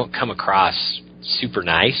 you don't come across super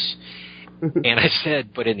nice. And I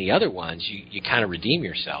said, but in the other ones, you kind of redeem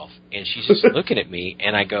yourself. And she's just looking at me,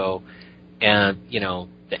 and I go, and,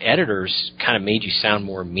 the editors kind of made you sound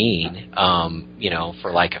more mean,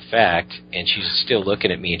 for like effect. And she's still looking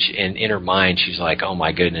at me, and in her mind, she's like, oh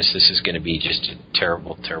my goodness, this is going to be just a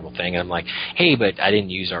terrible, terrible thing. And I'm like, hey, but I didn't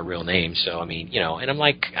use our real name. So, I mean, and I'm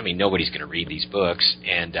like, nobody's going to read these books.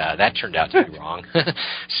 And that turned out to be wrong.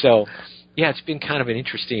 So, yeah, it's been kind of an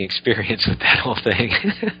interesting experience with that whole thing.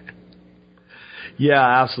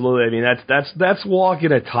 Yeah, absolutely. I mean, that's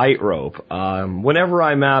walking a tightrope. Whenever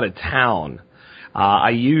I'm out of town, I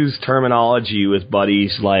use terminology with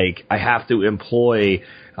buddies like I have to employ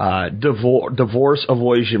divorce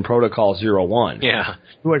avoidance protocol 01. Yeah.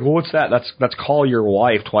 You're like, well, what's that? That's call your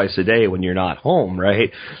wife twice a day when you're not home,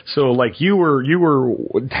 right? So like you were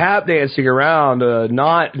tap dancing around,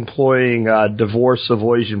 not employing divorce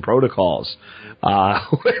avoidance protocols.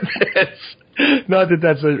 Not that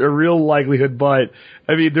that's a real likelihood, but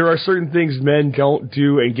I mean, there are certain things men don't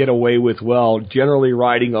do and get away with well. Generally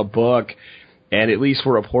writing a book, and at least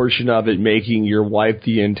for a portion of it, making your wife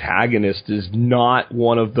the antagonist is not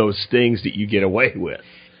one of those things that you get away with.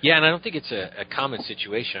 Yeah, and I don't think it's a common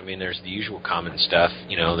situation. I mean, there's the usual common stuff,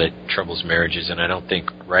 that troubles marriages, and I don't think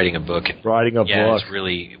writing a book is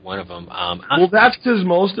really one of them. Well, that's because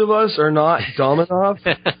most of us are not dumb enough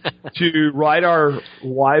to write our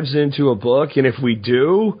wives into a book, and if we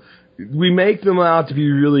do, we make them out to be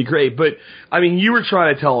really great. But, I mean, you were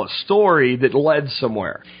trying to tell a story that led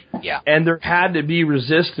somewhere. Yeah. And there had to be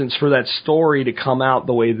resistance for that story to come out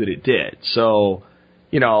the way that it did. So,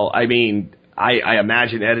 I mean, I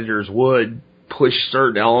imagine editors would push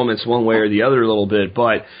certain elements one way or the other a little bit,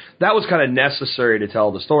 but that was kind of necessary to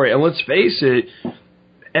tell the story. And let's face it,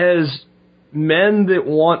 as men that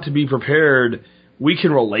want to be prepared, we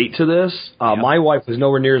can relate to this. My wife was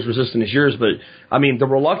nowhere near as resistant as yours, but I mean, the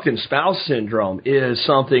reluctant spouse syndrome is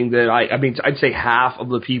something that I'd say half of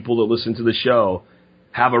the people that listen to the show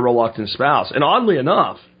have a reluctant spouse. And oddly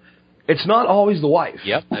enough, it's not always the wife.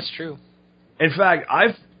 Yep, that's true. In fact,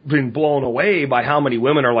 I've been blown away by how many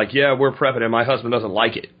women are like, yeah, we're prepping and my husband doesn't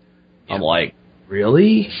like it. Yep. I'm like,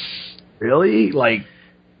 really? Really? Like,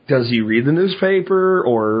 does he read the newspaper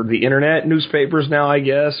or the internet newspapers now, I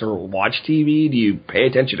guess, or watch TV? Do you pay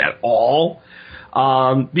attention at all?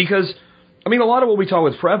 Because, I mean, a lot of what we talk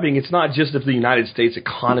with prepping, it's not just if the United States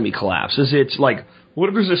economy collapses. It's like, what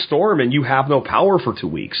if there's a storm and you have no power for 2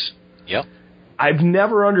 weeks? Yep. I've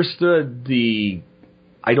never understood the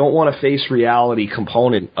I don't want to face reality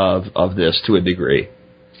component of this to a degree.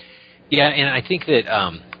 Yeah, and I think that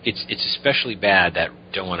it's especially bad, that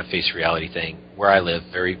don't want to face reality thing. Where I live,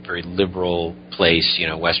 very, very liberal place,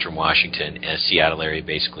 Western Washington, Seattle area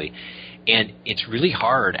basically. And it's really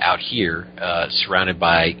hard out here, surrounded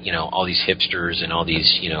by, all these hipsters and all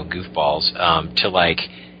these, goofballs,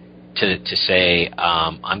 to say,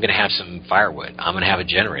 I'm going to have some firewood. I'm going to have a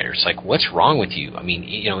generator. It's like, what's wrong with you? I mean,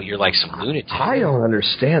 you're like some lunatic. I don't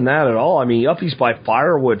understand that at all. I mean, yuppies buy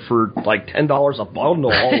firewood for like $10 a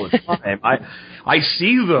bundle all the time. I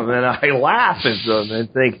see them and I laugh at them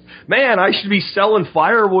and think, man, I should be selling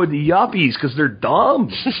firewood to yuppies because they're dumb.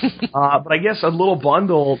 But I guess a little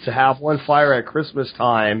bundle to have one fire at Christmas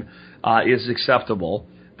time is acceptable.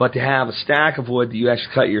 But to have a stack of wood that you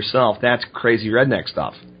actually cut yourself, that's crazy redneck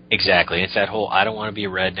stuff. Exactly. It's that whole, I don't want to be a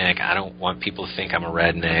redneck. I don't want people to think I'm a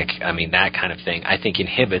redneck. I mean, that kind of thing, I think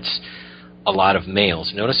inhibits a lot of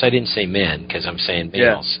males. Notice I didn't say men because I'm saying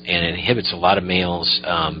males. Yeah. And it inhibits a lot of males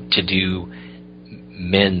to do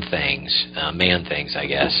man things, I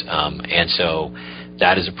guess. And so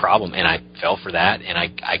that is a problem. And I fell for that, and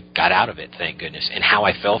I got out of it, thank goodness. And how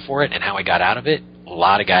I fell for it and how I got out of it, a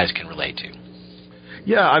lot of guys can relate to.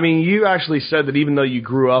 Yeah, I mean, you actually said that even though you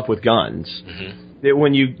grew up with guns, that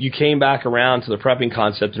when you came back around to the prepping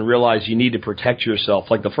concept and realized you need to protect yourself,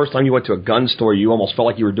 like the first time you went to a gun store, you almost felt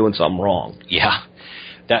like you were doing something wrong. Yeah,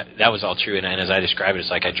 that was all true. And as I describe it, it's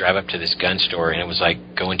like I drive up to this gun store, and it was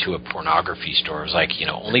like going to a pornography store. It was like,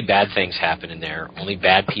 only bad things happen in there. Only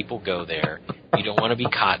bad people go there. You don't want to be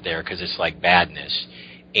caught there because it's like badness.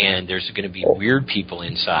 And there's going to be weird people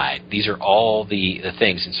inside. These are all the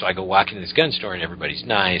things. And so I go walk into this gun store, and everybody's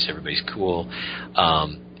nice, everybody's cool,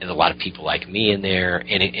 and a lot of people like me in there.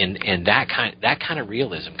 And that kind of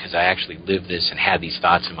realism, because I actually lived this and had these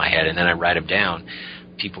thoughts in my head, and then I write them down.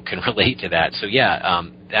 People can relate to that. So yeah,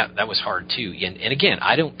 that was hard too. And again,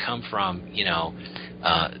 I don't come from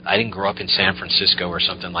I didn't grow up in San Francisco or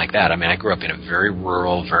something like that. I mean, I grew up in a very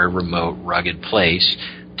rural, very remote, rugged place,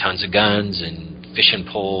 tons of guns and fishing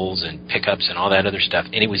poles and pickups and all that other stuff.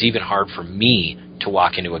 And it was even hard for me to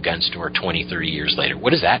walk into a gun store 20, 30 years later. What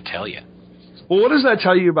does that tell you? Well, what does that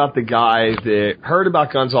tell you about the guy that heard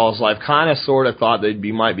about guns all his life, kind of sort of thought they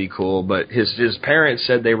might be cool, but his parents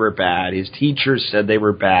said they were bad, his teachers said they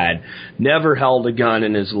were bad, never held a gun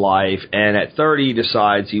in his life, and at 30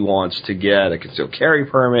 decides he wants to get a concealed carry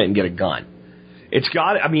permit and get a gun? It's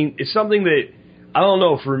something that, I don't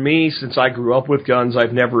know, for me, since I grew up with guns,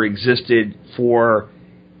 I've never existed for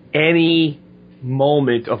any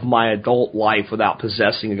moment of my adult life without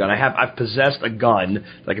possessing a gun. I've possessed a gun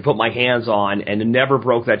that I can put my hands on and never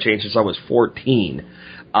broke that chain since I was 14.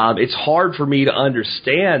 It's hard for me to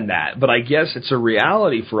understand that, but I guess it's a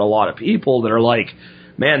reality for a lot of people that are like,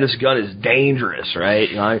 man, this gun is dangerous, right?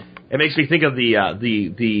 It makes me think of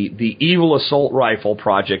the evil assault rifle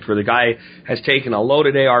project, where the guy has taken a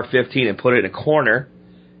loaded AR-15 and put it in a corner,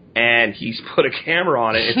 and he's put a camera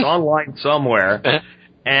on it. It's online somewhere.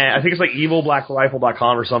 And I think it's like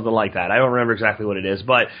evilblackrifle.com or something like that. I don't remember exactly what it is,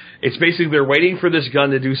 but it's basically they're waiting for this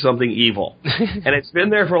gun to do something evil. And it's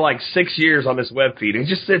been there for like 6 years on this web feed. It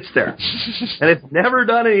just sits there. And it's never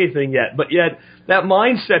done anything yet. But yet that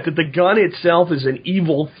mindset that the gun itself is an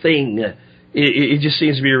evil thing, it just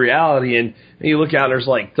seems to be a reality. And you look out and there's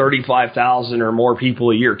like 35,000 or more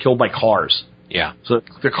people a year killed by cars. Yeah. So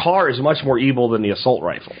the car is much more evil than the assault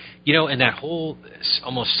rifle. And that whole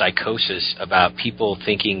almost psychosis about people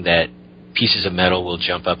thinking that pieces of metal will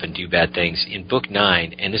jump up and do bad things. In Book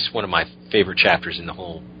 9, and this is one of my favorite chapters in the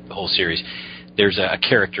whole series, there's a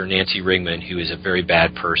character, Nancy Ringman, who is a very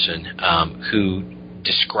bad person, who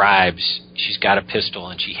describes, she's got a pistol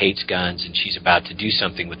and she hates guns and she's about to do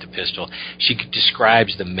something with the pistol. She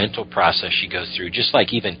describes the mental process she goes through, just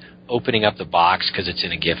like even opening up the box because it's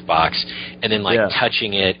in a gift box, and then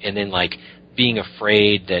touching it, and then being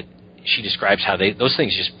afraid that, she describes how those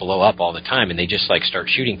things just blow up all the time and they just start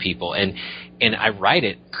shooting people, and I write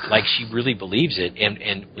it like she really believes it,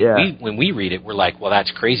 and when we read it, we're like, well,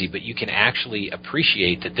 that's crazy, but you can actually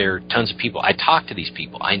appreciate that there are tons of people. I talk to these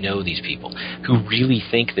people, I know these people who really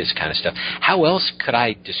think this kind of stuff. How else could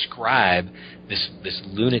I describe this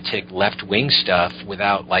lunatic left wing stuff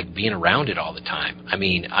without being around it all the time? I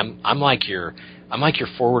mean, I'm like your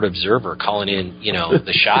forward observer calling in,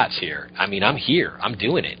 the shots here. I mean, I'm here. I'm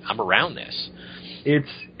doing it. I'm around this. It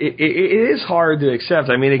is hard to accept.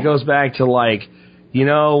 I mean, it goes back to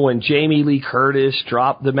when Jamie Lee Curtis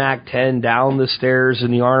dropped the MAC-10 down the stairs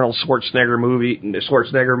in the Arnold Schwarzenegger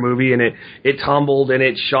movie, and it tumbled and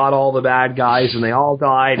it shot all the bad guys and they all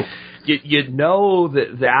died. you'd know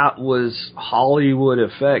that was Hollywood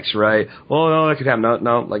effects, right? Oh, no, that could happen.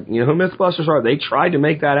 No, like, you know who Mythbusters are? They tried to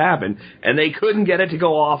make that happen, and they couldn't get it to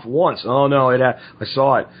go off once. Oh, no, I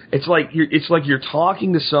saw it. It's like you're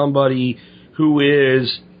talking to somebody who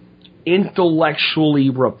is intellectually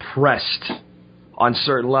repressed on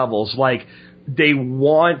certain levels. Like, they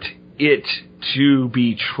want it to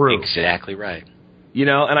be true. Exactly right. You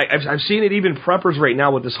know, and I've seen it even preppers right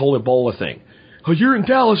now with this whole Ebola thing. Oh, you're in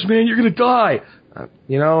Dallas, man. You're going to die.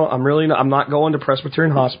 You know, I'm not going to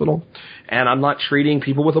Presbyterian Hospital, and I'm not treating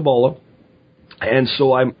people with Ebola. And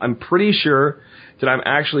so I'm pretty sure that I'm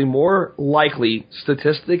actually more likely,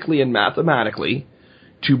 statistically and mathematically,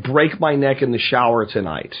 to break my neck in the shower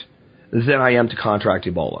tonight than I am to contract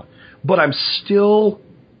Ebola. But I'm still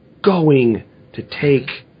going to take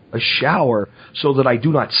a shower so that I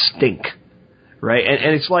do not stink. Right?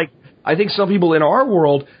 And it's like, I think some people in our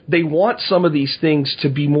world, they want some of these things to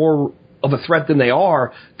be more of a threat than they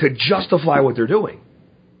are to justify what they're doing.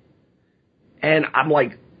 And I'm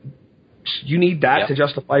like, you need that to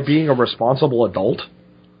justify being a responsible adult?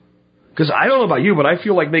 Because I don't know about you, but I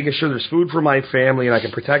feel like making sure there's food for my family and I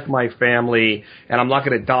can protect my family and I'm not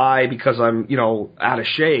going to die because I'm, you know, out of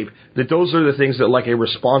shape, that those are the things that like a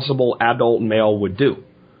responsible adult male would do.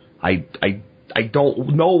 I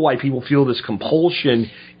don't know why people feel this compulsion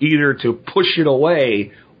either to push it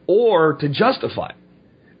away or to justify it.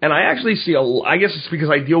 And I actually see I guess it's because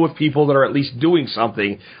I deal with people that are at least doing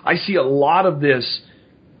something. I see a lot of this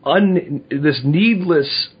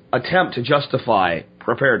needless attempt to justify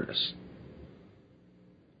preparedness.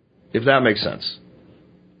 If that makes sense.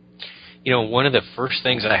 You know, one of the first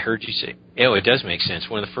things I heard you say, it does make sense.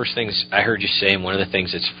 One of the first things I heard you say, and one of the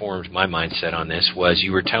things that's formed my mindset on this, was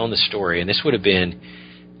you were telling the story, and this would have been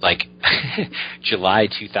like July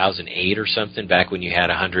 2008 or something, back when you had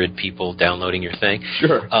 100 people downloading your thing.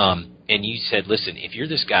 Sure. And you said, listen, if you're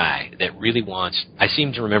this guy that really wants, I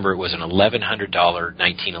seem to remember it was an $1,100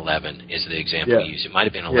 1911 is the example you used. It might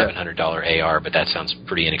have been an $1,100 AR, but that sounds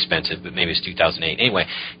pretty inexpensive, but maybe it's 2008. Anyway,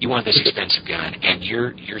 you want this expensive gun, and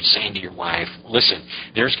you're saying to your wife, listen,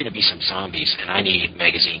 there's going to be some zombies, and I need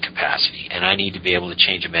magazine capacity, and I need to be able to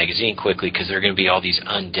change a magazine quickly because there are going to be all these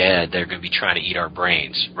undead that are going to be trying to eat our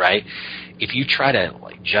brains, right? If you try to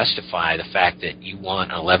justify the fact that you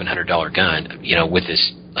want an $1,100 gun, you know, with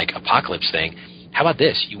this like apocalypse thing, how about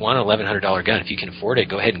this? You want an $1,100 gun. If you can afford it,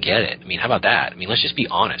 go ahead and get it. I mean, how about that? I mean, let's just be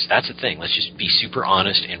honest. That's the thing. Let's just be super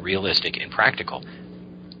honest and realistic and practical.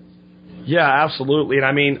 Yeah, absolutely. And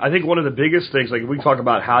I mean, I think one of the biggest things, like we talk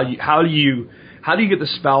about how do you get the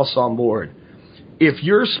spouse on board? If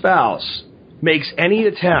your spouse makes any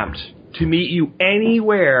attempt to meet you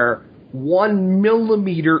anywhere 1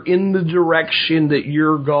 millimeter in the direction that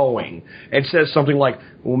you're going and says something like,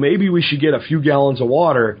 well, maybe we should get a few gallons of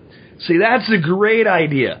water. See, that's a great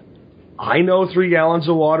idea. I know 3 gallons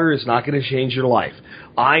of water is not going to change your life.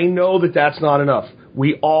 I know that that's not enough.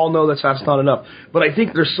 We all know that's not enough. But I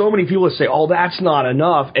think there's so many people that say, oh, that's not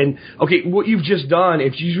enough. And, okay, what you've just done,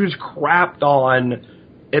 if you just crapped on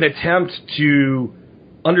an attempt to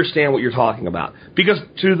understand what you're talking about. Because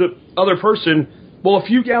to the other person, well, a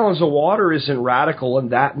few gallons of water isn't radical,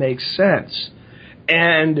 and that makes sense.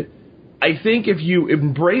 And I think if you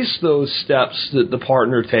embrace those steps that the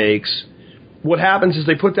partner takes, what happens is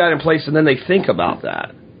they put that in place, and then they think about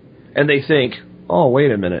that. And they think, oh,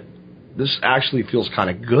 wait a minute, this actually feels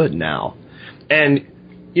kind of good now. And,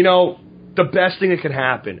 you know, the best thing that can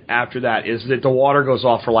happen after that is that the water goes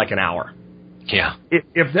off for like an hour. Yeah.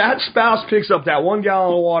 If that spouse picks up that 1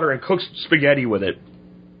 gallon of water and cooks spaghetti with it,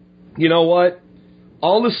 you know what?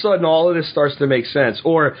 All of a sudden, all of this starts to make sense.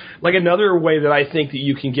 Or, like, another way that I think that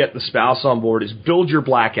you can get the spouse on board is build your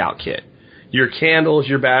blackout kit. Your candles,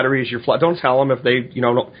 your batteries, your don't tell them if they, you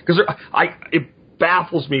know, don't, because it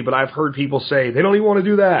baffles me, but I've heard people say they don't even want to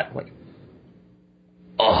do that. I'm like,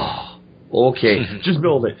 oh, okay, just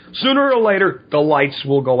build it. Sooner or later, the lights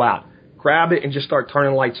will go out. Grab it and just start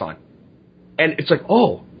turning lights on. And it's like,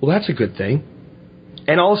 oh, well, that's a good thing.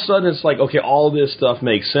 And all of a sudden, it's like, okay, all this stuff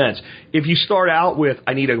makes sense. If you start out with,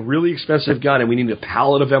 I need a really expensive gun and we need a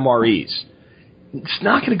pallet of MREs, it's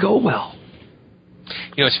not going to go well.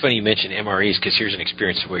 You know, it's funny you mentioned MREs, because here's an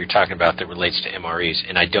experience of what you're talking about that relates to MREs.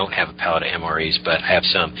 And I don't have a pallet of MREs, but I have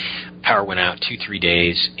some. Power went out 2-3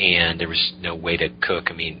 days, and there was no way to cook.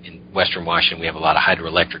 I mean, in Western Washington, we have a lot of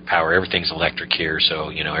hydroelectric power. Everything's electric here, so,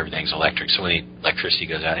 you know, everything's electric. So when the electricity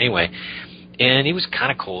goes out, anyway. And it was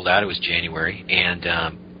kind of cold out. It was January, and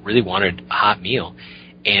really wanted a hot meal.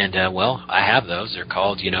 And, well, I have those. They're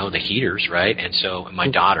called, you know, the heaters, right? And so my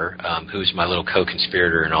daughter, who's my little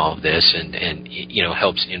co-conspirator in all of this and you know,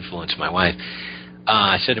 helps influence my wife,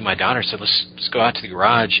 I said to my daughter, I said, let's go out to the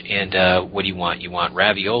garage, and what do you want? You want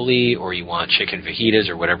ravioli, or you want chicken fajitas,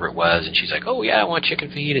 or whatever it was? And she's like, oh, yeah, I want chicken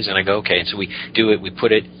fajitas. And I go, okay. And so we do it. We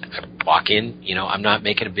put it, I walk in. I'm not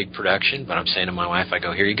making a big production, but I'm saying to my wife, I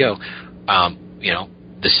go, here you go.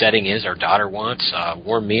 The setting is our daughter wants a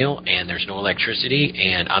warm meal, and there's no electricity,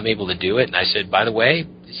 and I'm able to do it. And I said, by the way,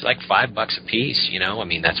 it's like $5 a piece,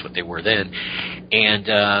 that's what they were then.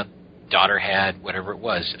 And daughter had whatever it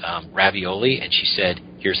was, ravioli, and she said,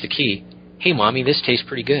 here's the key. Hey, Mommy, this tastes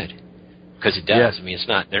pretty good. Because it does. Yes.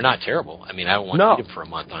 They're not terrible. I don't want to eat them for a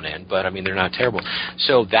month on end, but they're not terrible.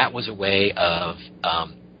 So that was a way of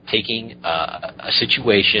taking a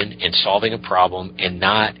situation and solving a problem and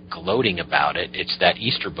not gloating about it. It's that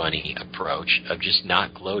Easter Bunny approach of just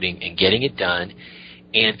not gloating and getting it done.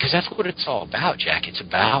 And because that's what it's all about, Jack. It's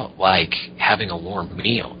about like having a warm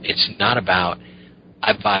meal. It's not about,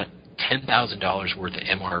 I bought $10,000 worth of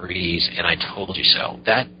MREs and I told you so.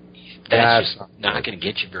 That's just not going to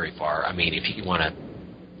get you very far. If you want to,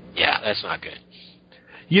 that's not good.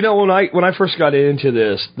 When I first got into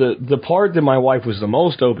this, the part that my wife was the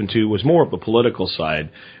most open to was more of the political side.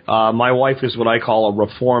 My wife is what I call a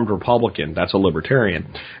reformed Republican. That's a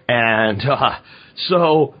libertarian. And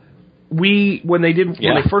so when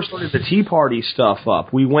they first started the Tea Party stuff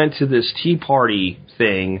up, we went to this Tea Party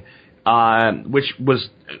thing, which was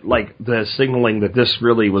like the signaling that this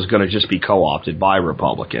really was going to just be co-opted by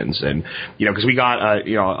Republicans. And, because we got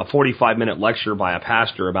a 45-minute lecture by a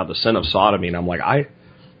pastor about the sin of sodomy, and I'm like, I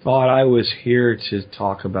thought I was here to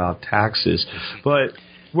talk about taxes. But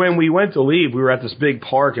when we went to leave, we were at this big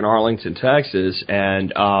park in Arlington, Texas,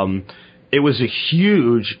 and it was a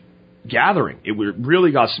huge gathering. It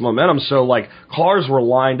really got some momentum. So, like, cars were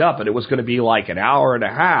lined up, and it was going to be like an hour and a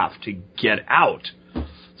half to get out.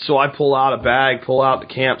 So I pull out a bag, pull out the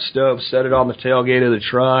camp stove, set it on the tailgate of the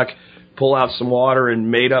truck, pull out some water, and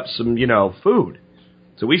made up some, food.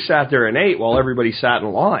 So we sat there and ate while everybody sat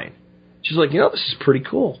in line. She's like, this is pretty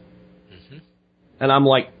cool. Mm-hmm. And I'm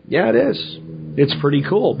like, yeah, it is. It's pretty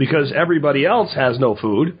cool because everybody else has no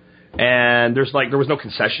food, and there was no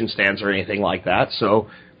concession stands or anything like that. So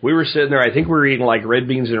we were sitting there. I think we were eating like red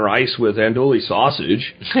beans and rice with andouille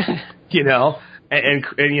sausage, and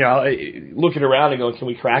looking around and going, can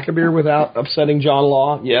we crack a beer without upsetting John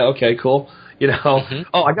Law? Yeah, okay, cool. Mm-hmm.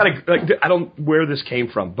 Oh, I don't where this came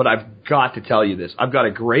from, but I've got to tell you this. I've got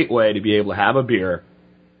a great way to be able to have a beer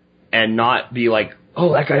and not be like,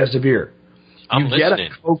 oh, that guy has a beer.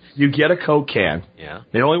 You get a Coke can. Yeah.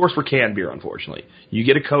 It only works for canned beer, unfortunately. You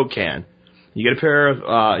get a Coke can. You get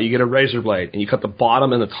you get a razor blade, and you cut the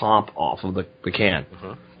bottom and the top off of the can.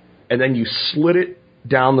 Uh-huh. And then you slit it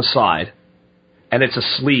down the side, and it's a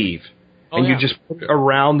sleeve. And you just put it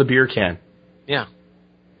around the beer can. Yeah.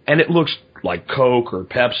 And it looks like Coke or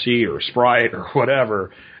Pepsi or Sprite or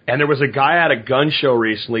whatever. And there was a guy at a gun show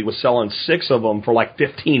recently was selling 6 of them for like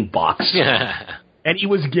 $15. Yeah. And he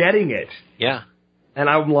was getting it. Yeah. And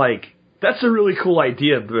I'm like, that's a really cool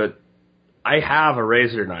idea, but I have a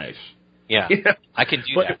razor knife. Yeah. I can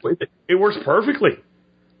do that. It works perfectly.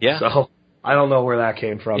 Yeah. So I don't know where that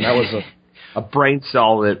came from. That was a brain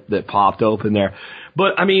cell that popped open there.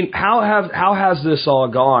 But how has this all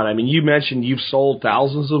gone? You mentioned you've sold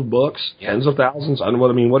thousands of books, tens of thousands.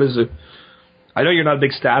 What is it? I know you're not a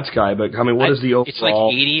big stats guy, but what is the overall? It's like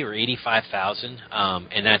 80 or 85,000,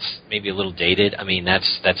 and that's maybe a little dated.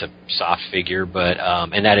 That's a soft figure, but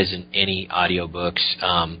and that isn't any audiobooks.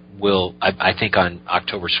 I think on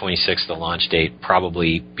October 26th, the launch date,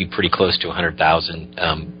 probably be pretty close to 100,000.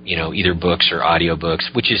 Either books or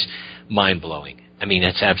audiobooks, which is mind blowing.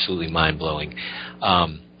 That's absolutely mind blowing.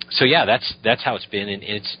 So yeah, that's how it's been, and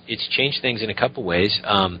it's changed things in a couple ways.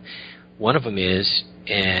 One of them is,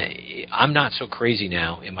 I'm not so crazy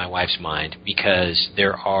now in my wife's mind because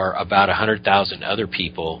there are about 100,000 other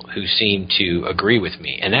people who seem to agree with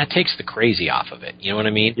me, and that takes the crazy off of it. You know what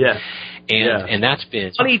I mean? Yeah. And that's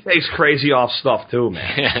been money takes crazy off stuff too,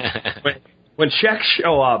 man. when checks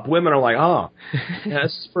show up, women are like, "Oh, yeah,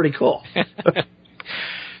 this is pretty cool."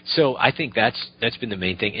 So I think that's been the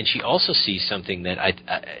main thing, and she also sees something that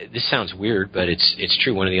this sounds weird, but it's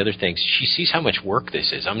true. One of the other things, she sees how much work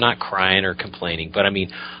this is. I'm not crying or complaining, but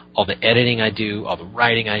all the editing I do, all the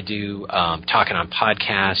writing I do, talking on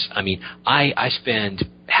podcasts. I spend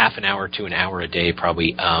half an hour to an hour a day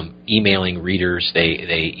probably emailing readers.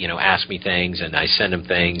 They ask me things, and I send them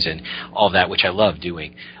things, and all that, which I love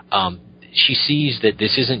doing. She sees that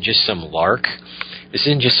this isn't just some lark. This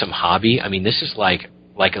isn't just some hobby. This is like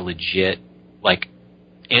a legit,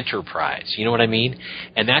 enterprise. You know what I mean?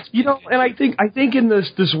 And that's and I think in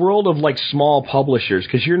this world of like small publishers,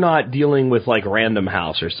 because you're not dealing with like Random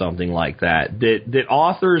House or something like that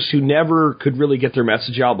authors who never could really get their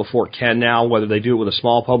message out before can now, whether they do it with a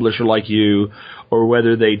small publisher like you or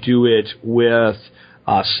whether they do it with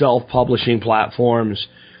self-publishing platforms.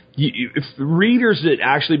 If readers that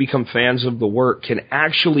actually become fans of the work can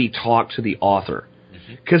actually talk to the author.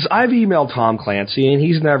 Because I've emailed Tom Clancy, and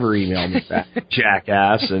he's never emailed me back,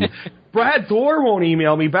 jackass. And Brad Thor won't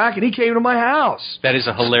email me back, and he came to my house. That is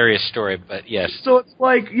a hilarious story, but yes. So it's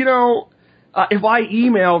like, if I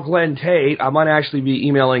email Glenn Tate, I might actually be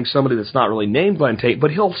emailing somebody that's not really named Glenn Tate,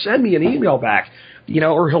 but he'll send me an email back,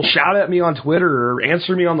 or he'll shout at me on Twitter or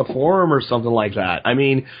answer me on the forum or something like that. I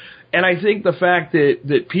mean, and I think the fact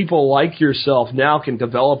that people like yourself now can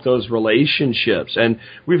develop those relationships, and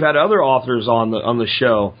we've had other authors on the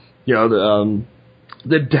show,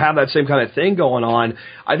 that have that same kind of thing going on.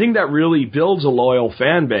 I think that really builds a loyal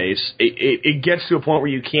fan base. It gets to a point where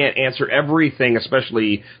you can't answer everything,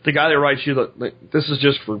 especially the guy that writes you. This is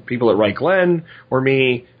just for people that write Glenn or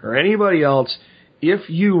me or anybody else. If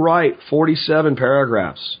you write 47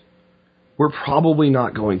 paragraphs, we're probably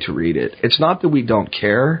not going to read it. It's not that we don't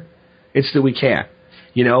care. It's that we can't,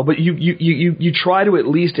 but you try to at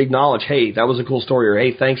least acknowledge, hey, that was a cool story, or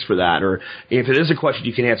hey, thanks for that, or if it is a question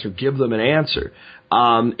you can answer, give them an answer.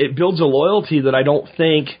 It builds a loyalty that I don't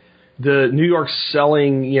think the New York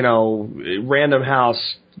selling, Random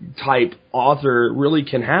House type author really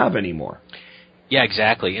can have anymore. Yeah,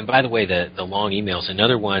 exactly. And by the way, the long emails,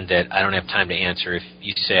 another one that I don't have time to answer. If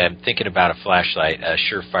you say, I'm thinking about a flashlight, a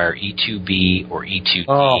Surefire E2B or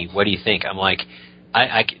E2D, What do you think? I'm like,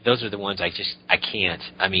 those are the ones I can't.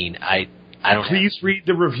 I mean, I don't. Please read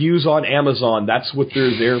the reviews on Amazon. That's what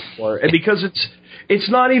they're there for. And because it's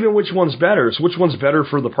not even which one's better. It's which one's better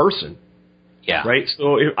for the person. Yeah. Right.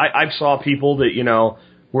 So I saw people that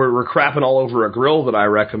were crapping all over a grill that I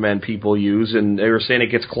recommend people use, and they were saying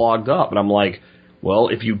it gets clogged up, and I'm like, well,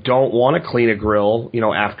 if you don't want to clean a grill,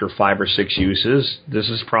 after 5 or 6 uses,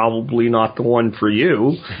 this is probably not the one for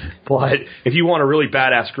you. But if you want a really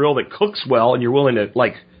badass grill that cooks well and you're willing to,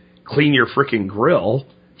 clean your freaking grill,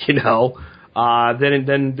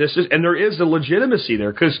 then this is, and there is a legitimacy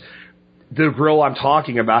there, because the grill I'm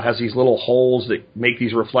talking about has these little holes that make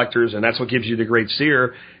these reflectors, and that's what gives you the great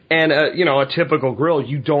sear. And, a typical grill,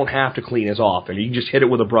 you don't have to clean as often. You can just hit it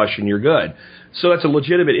with a brush and you're good. So that's a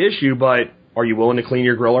legitimate issue, but are you willing to clean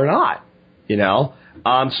your grill or not?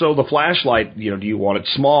 So the flashlight, do you want it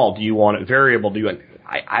small? Do you want it variable?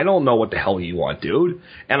 I don't know what the hell you want, dude.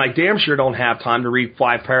 And I damn sure don't have time to read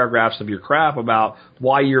 5 paragraphs of your crap about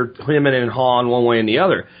why you're hemming and hawing one way and the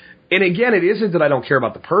other. And again, it isn't that I don't care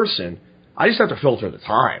about the person. I just have to filter the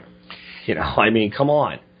time. I mean, come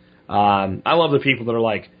on. I love the people that are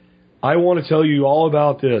like, I want to tell you all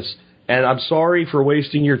about this, and I'm sorry for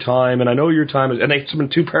wasting your time, and I know your time is, and they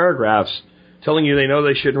spend 2 paragraphs telling you they know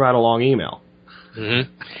they shouldn't write a long email. Mm-hmm.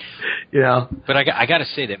 But I got to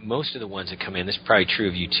say that most of the ones that come in, this is probably true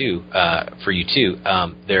of you too, for you too.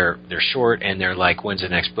 They're short, and they're like, when's the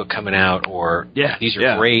next book coming out? Or these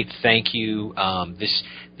are great, thank you.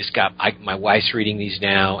 My wife's reading these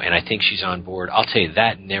now, and I think she's on board. I'll tell you,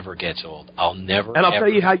 that never gets old. I'll tell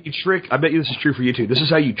you how you trick. I bet you this is true for you too. This is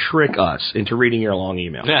how you trick us into reading your long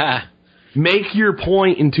email. Make your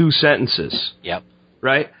point in 2 sentences. Yep.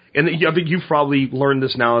 Right. And I think you've probably learned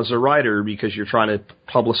this now as a writer because you're trying to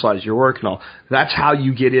publicize your work and all. That's how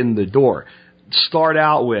you get in the door. Start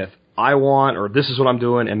out with, I want, or this is what I'm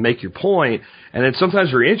doing, and make your point. And then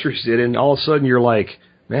sometimes you're interested, and all of a sudden you're like,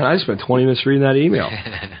 man, I spent 20 minutes reading that email.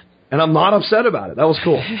 And I'm not upset about it. That was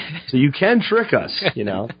cool. So you can trick us,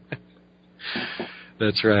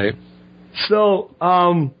 That's right. So,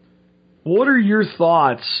 what are your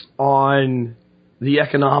thoughts on the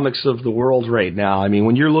economics of the world right now? I mean,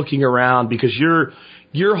 when you're looking around, because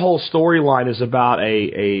your whole storyline is about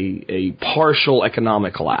a partial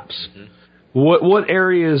economic collapse. Mm-hmm. What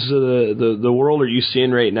areas of the world are you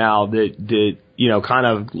seeing right now that kind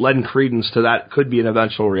of lend credence to that could be an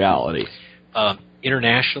eventual reality?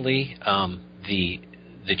 Internationally, the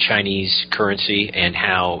Chinese currency and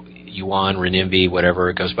how yuan, renminbi,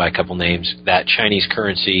 whatever, it goes by a couple names, that Chinese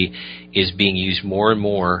currency is being used more and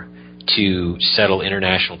more to settle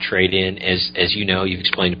international trade in. As you know, you've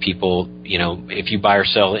explained to people, if you buy or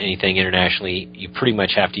sell anything internationally, you pretty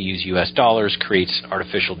much have to use U.S. dollars, creates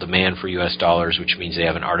artificial demand for U.S. dollars, which means they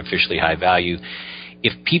have an artificially high value.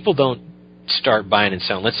 If people don't start buying and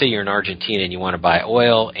selling, let's say you're in Argentina and you want to buy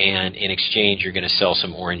oil, and in exchange you're going to sell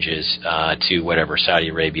some oranges to whatever, Saudi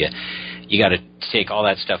Arabia. You got to take all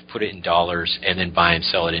that stuff, put it in dollars, and then buy and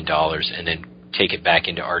sell it in dollars, and then take it back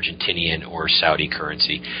into Argentinian or Saudi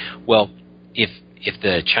currency. Well, if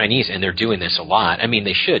the Chinese, and they're doing this a lot, I mean,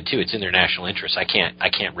 they should too. It's in their national interest. I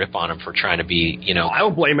can't rip on them for trying to be, I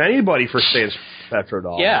don't blame anybody for staying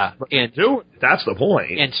petrodollar. Yeah, that's the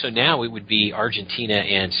point. And so now it would be Argentina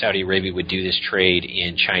and Saudi Arabia would do this trade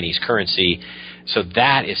in Chinese currency. So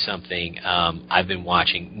that is something I've been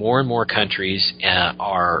watching. More and more countries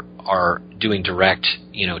are doing direct,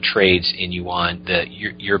 trades in yuan. The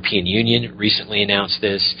European Union recently announced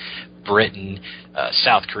this. Britain,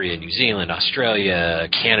 South Korea, New Zealand, Australia,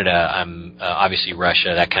 Canada, obviously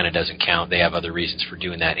Russia. That kind of doesn't count. They have other reasons for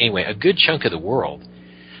doing that. Anyway, a good chunk of the world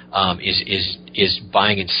is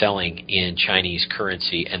buying and selling in Chinese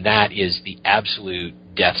currency, and that is the absolute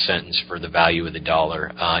death sentence for the value of the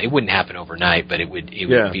dollar. It wouldn't happen overnight, but it would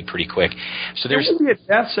be pretty quick. So there's it would be a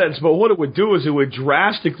death sentence, but what it would do is it would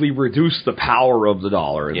drastically reduce the power of the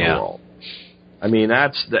dollar in the world. I mean,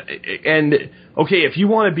 okay, if you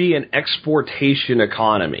want to be an exportation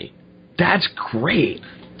economy, that's great.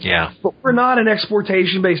 Yeah. But we're not an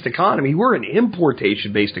exportation-based economy. We're an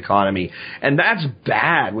importation-based economy. And that's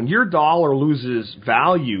bad. When your dollar loses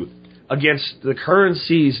value against the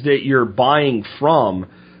currencies that you're buying from,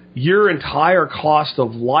 your entire cost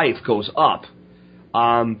of life goes up.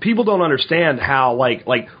 People don't understand how,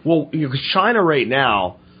 because China right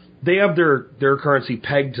now, they have their currency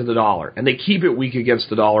pegged to the dollar, and they keep it weak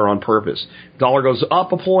against the dollar on purpose. Dollar goes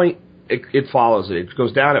up a point, it follows it. It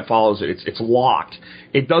goes down, it follows it. It's locked.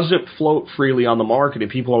 It doesn't float freely on the market,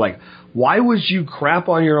 and people are like, why would you crap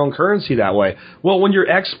on your own currency that way? Well, when you're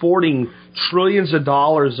exporting trillions of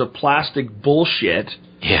dollars of plastic bullshit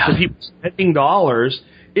to people spending dollars,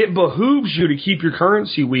 it behooves you to keep your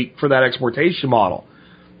currency weak for that exportation model.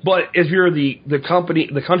 But if you're the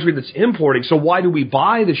country that's importing, so why do we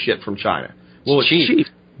buy the shit from China? Well, it's cheap.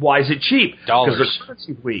 Why is it cheap? Dollars. Because their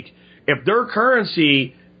currency's weak. If their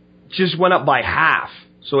currency just went up by half,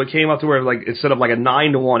 so it came up to where instead of a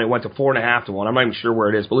 9-to-1, it went to 4.5-to-1. I'm not even sure where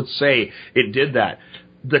it is, but let's say it did that.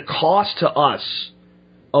 The cost to us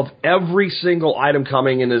of every single item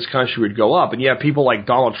coming in this country would go up. And you have people like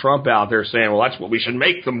Donald Trump out there saying, well, that's what we should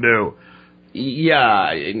make them do.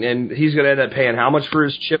 Yeah, and he's going to end up paying how much for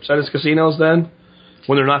his chips at his casinos then,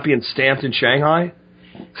 when they're not being stamped in Shanghai?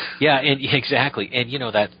 Yeah, and exactly. And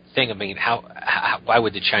that thing, I mean, why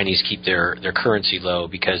would the Chinese keep their currency low?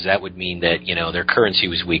 Because that would mean that, their currency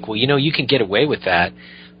was weak. Well, you can get away with that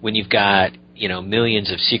when you've got,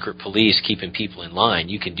 millions of secret police keeping people in line.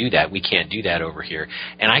 You can do that. We can't do that over here.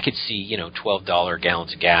 And I could see, $12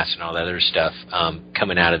 gallons of gas and all that other stuff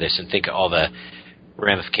coming out of this, and think of all the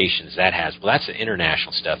ramifications that has. Well, that's the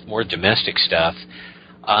international stuff. More domestic stuff,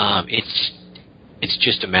 it's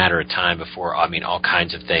just a matter of time before, all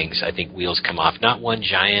kinds of things, I think, wheels come off. Not one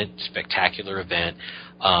giant spectacular event.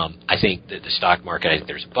 I think that the stock market, I think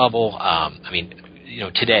there's a bubble.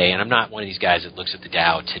 Today, and I'm not one of these guys that looks at the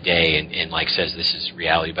Dow today and says this is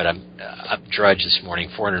reality, but I'm Drudge this morning,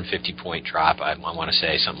 450-point drop, I want to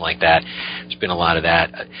say, something like that. There's been a lot of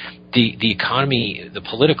that. The economy, the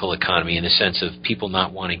political economy, in the sense of people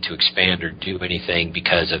not wanting to expand or do anything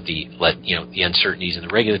because of the uncertainties and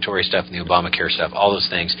the regulatory stuff and the Obamacare stuff, all those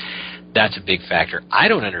things, that's a big factor. I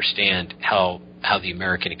don't understand how the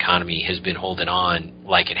American economy has been holding on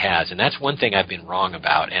like it has. And that's one thing I've been wrong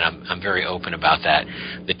about, and I'm very open about that,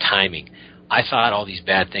 the timing. I thought all these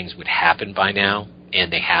bad things would happen by now,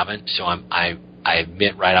 and they haven't. So I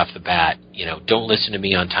admit right off the bat, don't listen to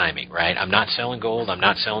me on timing, right? I'm not selling gold. I'm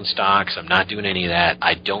not selling stocks. I'm not doing any of that.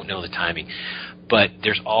 I don't know the timing. But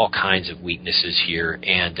there's all kinds of weaknesses here,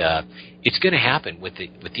 and it's going to happen with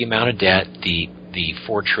the amount of debt, the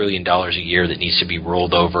 $4 trillion a year that needs to be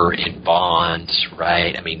rolled over in bonds,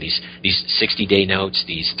 right? I mean, these 60-day notes,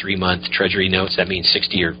 these 3-month Treasury notes, that means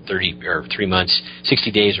 60 or 30 or 3 months,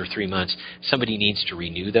 60 days or 3 months. Somebody needs to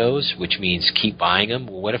renew those, which means keep buying them.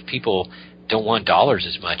 Well, what if people don't want dollars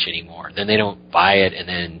as much anymore? Then they don't buy it, and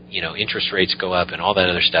then, interest rates go up and all that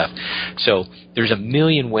other stuff. So there's a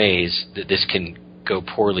million ways that this can go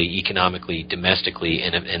poorly economically, domestically,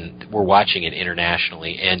 and we're watching it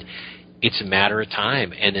internationally. And it's a matter of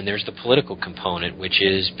time. And then there's the political component, which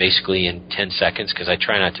is basically in 10 seconds, because I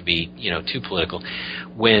try not to be, too political.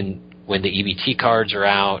 When the EBT cards are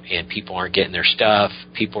out and people aren't getting their stuff,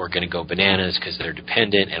 people are going to go bananas because they're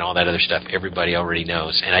dependent and all that other stuff. Everybody already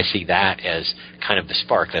knows. And I see that as kind of the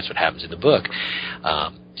spark. That's what happens in the book.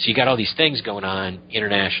 So you got all these things going on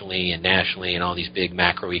internationally and nationally and all these big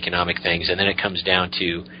macroeconomic things. And then it comes down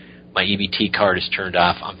to, my EBT card is turned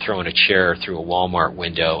off, I'm throwing a chair through a Walmart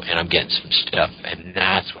window, and I'm getting some stuff. And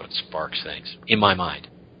that's what sparks things, in my mind.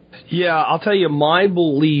 Yeah, I'll tell you, my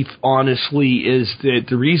belief, honestly, is that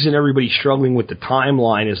the reason everybody's struggling with the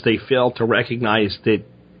timeline is they fail to recognize that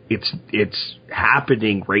it's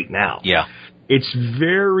happening right now. Yeah. It's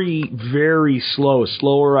very, very slow,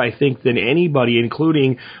 slower, I think, than anybody,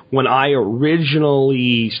 including when I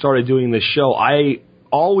originally started doing this show. I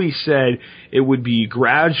always said it would be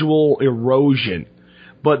gradual erosion,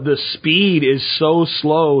 but the speed is so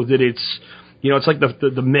slow that it's, it's like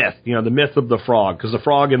the myth, the myth of the frog, because the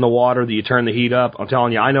frog in the water that you turn the heat up, I'm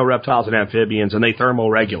telling you, I know reptiles and amphibians, and they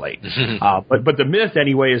thermoregulate. But the myth,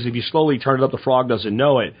 anyway, is if you slowly turn it up, the frog doesn't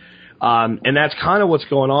know it. And that's kind of what's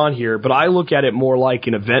going on here, but I look at it more like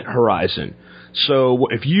an event horizon. So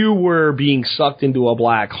if you were being sucked into a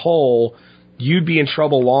black hole, you'd be in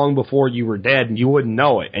trouble long before you were dead, and you wouldn't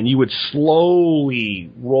know it, and you would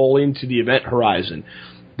slowly roll into the event horizon.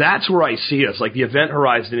 That's where I see us. Like, the event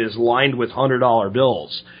horizon is lined with $100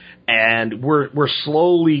 bills, and we're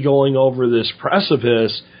slowly going over this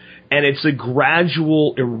precipice, and it's a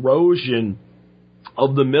gradual erosion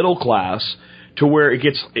of the middle class to where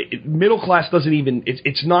middle class doesn't even,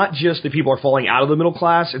 it's not just that people are falling out of the middle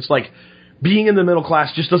class. It's like being in the middle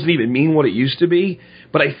class just doesn't even mean what it used to be.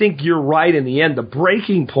 But I think you're right in the end. The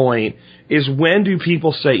breaking point is, when do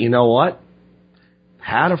people say, you know what?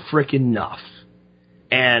 Had a frickin' enough.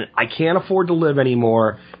 And I can't afford to live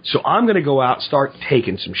anymore, so I'm going to go out and start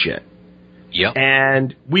taking some shit. Yep.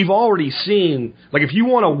 And we've already seen, like, if you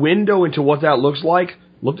want a window into what that looks like,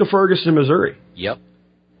 look to Ferguson, Missouri. Yep.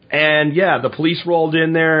 And, yeah, the police rolled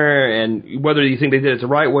in there, and whether you think they did it the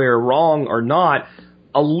right way or wrong or not,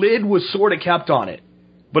 a lid was sort of kept on it.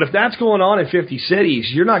 But if that's going on in 50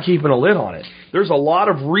 cities, you're not keeping a lid on it. There's a lot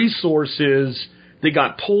of resources that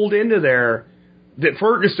got pulled into there that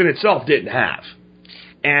Ferguson itself didn't have.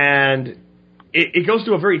 And it goes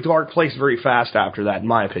to a very dark place very fast after that, in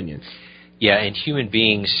my opinion. Yeah, and human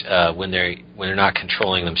beings, when they're not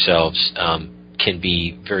controlling themselves, can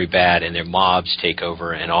be very bad, and their mobs take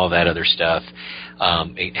over and all that other stuff.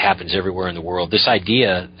 It happens everywhere in the world. This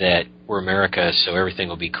idea that we're America, so everything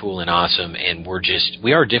will be cool and awesome, and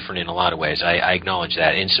we are different in a lot of ways. I acknowledge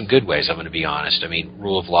that. In some good ways, I'm going to be honest. I mean,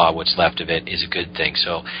 rule of law, what's left of it, is a good thing.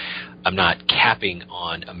 So I'm not capping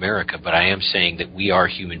on America, but I am saying that we are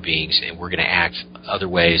human beings, and we're going to act other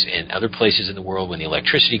ways in other places in the world. When the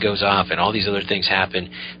electricity goes off and all these other things happen,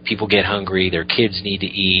 people get hungry, their kids need to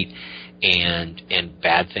eat, and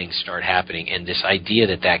bad things start happening. And this idea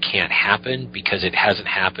that can't happen because it hasn't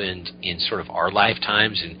happened in sort of our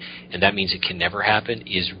lifetimes, and that means it can never happen,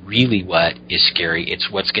 is really what is scary. It's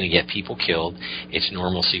what's going to get people killed. It's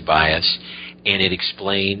normalcy bias. And it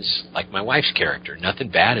explains, like my wife's character,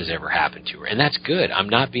 nothing bad has ever happened to her. And that's good. I'm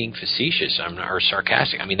not being facetious or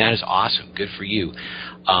sarcastic. I mean, that is awesome. Good for you.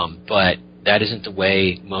 But that isn't the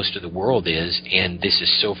way most of the world is, and this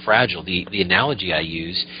is so fragile. The analogy I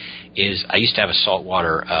use is, I used to have a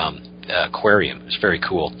saltwater aquarium. It was very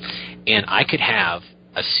cool. And I could have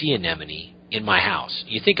a sea anemone in my house.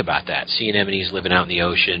 You think about that. Sea anemones living out in the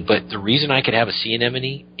ocean. But the reason I could have a sea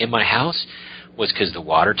anemone in my house was because the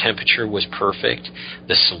water temperature was perfect,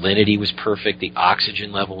 the salinity was perfect, the oxygen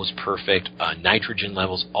level was perfect, nitrogen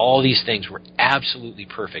levels, all these things were absolutely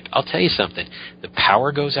perfect. I'll tell you something, the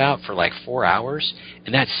power goes out for like 4 hours,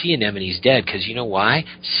 and that sea anemone's dead, because you know why?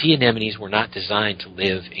 Sea anemones were not designed to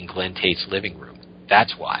live in Glenn Tate's living room.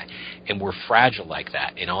 That's why. And we're fragile like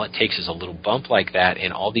that, and all it takes is a little bump like that,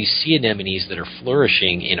 and all these sea anemones that are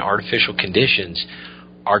flourishing in artificial conditions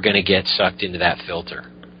are going to get sucked into that filter.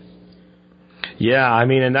 Yeah, I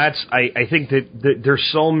mean, and that's, I think that there's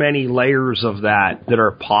so many layers of that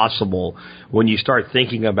are possible when you start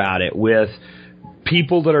thinking about it, with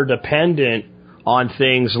people that are dependent on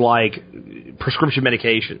things like prescription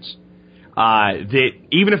medications, that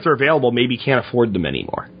even if they're available, maybe can't afford them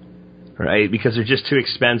anymore, right? Because they're just too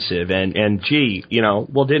expensive. And gee,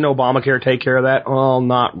 well, didn't Obamacare take care of that? Well,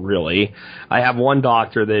 not really. I have one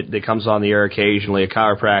doctor that comes on the air occasionally, a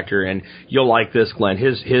chiropractor, and you'll like this, Glenn.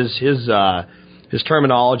 His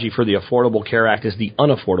terminology for the Affordable Care Act is the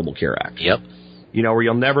Unaffordable Care Act. Yep. Where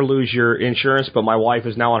you'll never lose your insurance, but my wife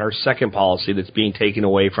is now on her second policy that's being taken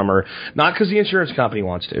away from her, not because the insurance company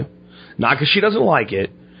wants to, not because she doesn't like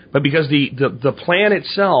it, but because the plan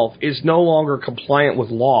itself is no longer compliant with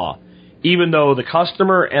law, even though the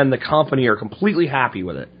customer and the company are completely happy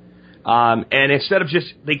with it. And instead of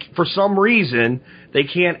for some reason, they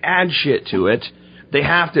can't add shit to it, they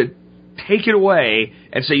have to take it away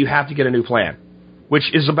and say you have to get a new plan,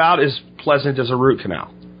 which is about as pleasant as a root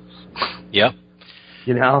canal. Yep.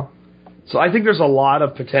 So I think there's a lot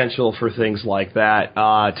of potential for things like that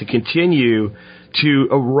to continue to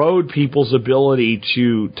erode people's ability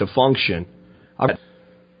to function.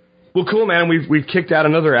 Well, cool, man. We've kicked out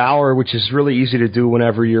another hour, which is really easy to do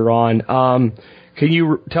whenever you're on. Can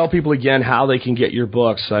you tell people again how they can get your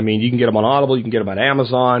books? I mean, you can get them on Audible, you can get them on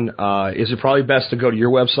Amazon. Is it probably best to go to your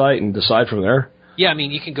website and decide from there? Yeah, I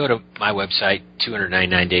mean, you can go to my website,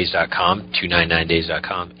 299days.com,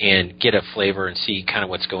 299days.com, and get a flavor and see kind of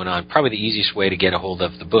what's going on. Probably the easiest way to get a hold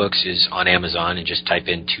of the books is on Amazon and just type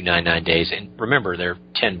in 299 days. And remember, there are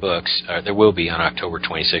 10 books. There will be on October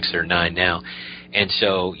 26th. There are 9 now. And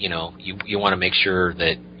so, you want to make sure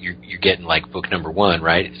that you're getting like book number 1,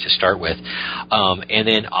 right, to start with. And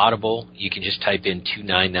then Audible, you can just type in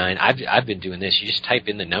 299. I've been doing this. You just type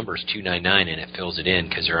in the numbers 299 and it fills it in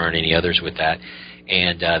because there aren't any others with that.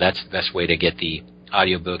 And that's the best way to get the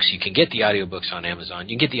audiobooks. You can get the audiobooks on Amazon.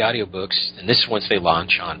 You can get the audiobooks, and this is once they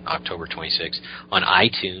launch on October 26th, on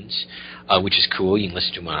iTunes, which is cool. You can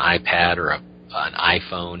listen to them on iPad or an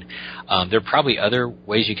iPhone. There are probably other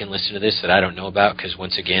ways you can listen to this that I don't know about because,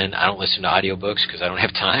 once again, I don't listen to audiobooks because I don't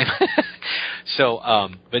have time. So,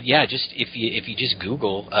 but yeah, just if you just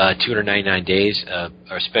Google 299 days,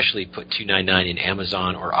 or especially put 299 in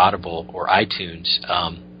Amazon or Audible or iTunes,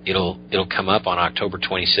 it'll come up on October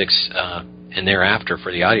 26th and thereafter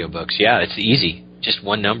for the audiobooks. Yeah, it's easy, just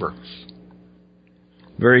one number.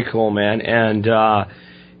 Very cool, man. And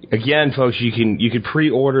again, folks, you can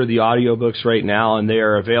pre-order the audiobooks right now, and they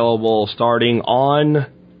are available starting on.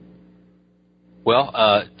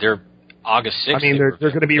 Well, they're August 6th. I mean, they're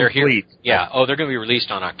going to be released. Yeah. Oh, they're going to be released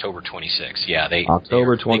on October 26th. Yeah,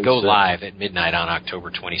 October 26th. They go live at midnight on October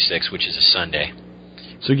 26th, which is a Sunday.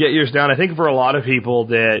 So get yours down. I think for a lot of people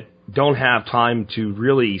that don't have time to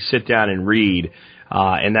really sit down and read,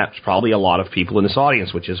 and that's probably a lot of people in this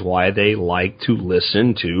audience, which is why they like to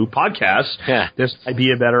listen to podcasts. Yeah. This might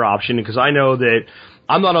be a better option because I know that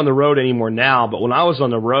I'm not on the road anymore now, but when I was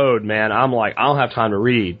on the road, man, I'm like, I don't have time to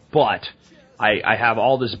read, but I have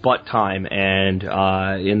all this butt time and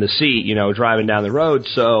in the seat, driving down the road.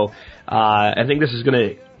 So I think this is going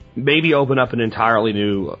to maybe open up an entirely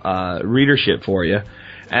new readership for you.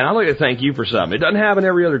 And I'd like to thank you for something. It doesn't happen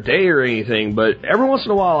every other day or anything, but every once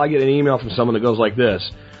in a while I get an email from someone that goes like this.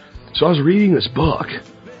 So I was reading this book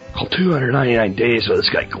called 299 Days by this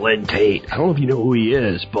guy, Glenn Tate. I don't know if you know who he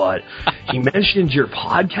is, but he mentioned your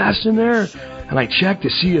podcast in there, and I checked to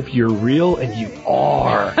see if you're real, and you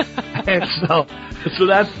are. And so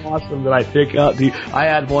that's awesome that I pick up. I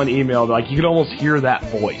had one email that, you could almost hear that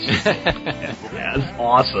voice. Yeah, it's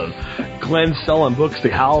awesome. Glenn's selling books to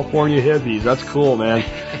California hippies. That's cool, man.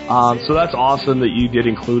 So that's awesome that you did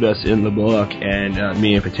include us in the book, and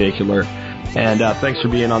me in particular. And thanks for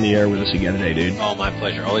being on the air with us again today, dude. Oh, my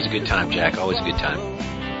pleasure. Always a good time, Jack. Always a good time.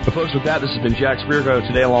 But folks, with that, this has been Jack Spirko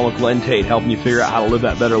today, along with Glenn Tate, helping you figure out how to live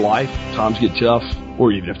that better life. Times get tough,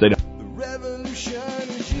 or even if they don't. The revolution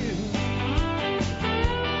is you.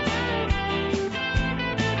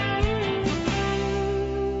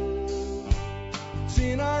 It's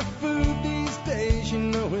in our food these days,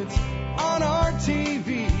 it's on our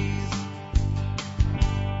TVs.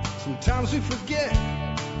 Sometimes we forget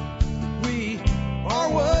we are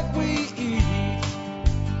what we eat.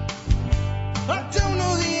 I don't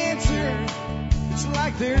know the answer. It's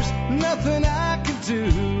like there's nothing I can do.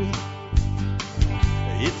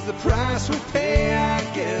 It's the price we pay, I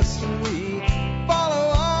guess, when we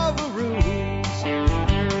follow all the rules.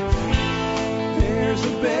 There's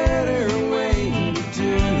a better way to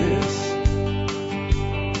do this.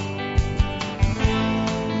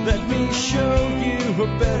 Let me show you a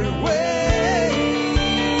better way.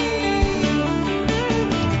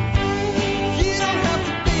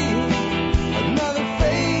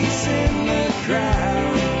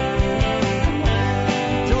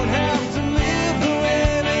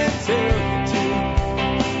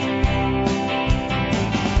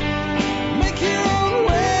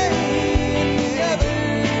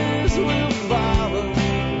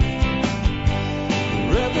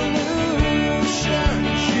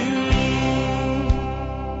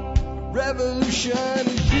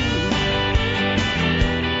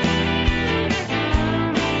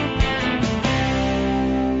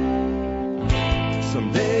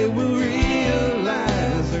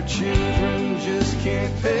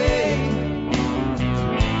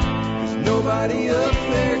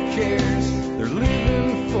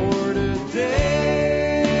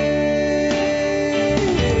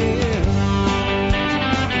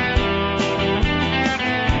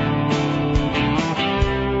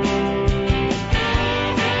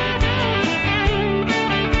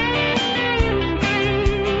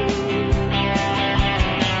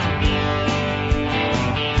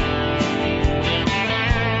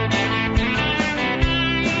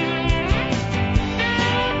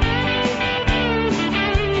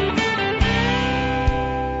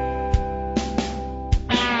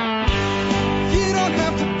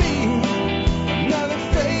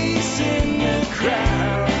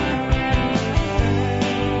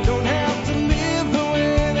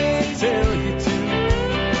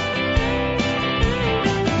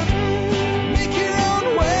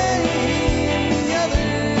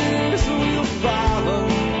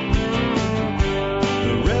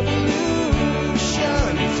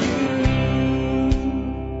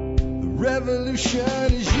 revolution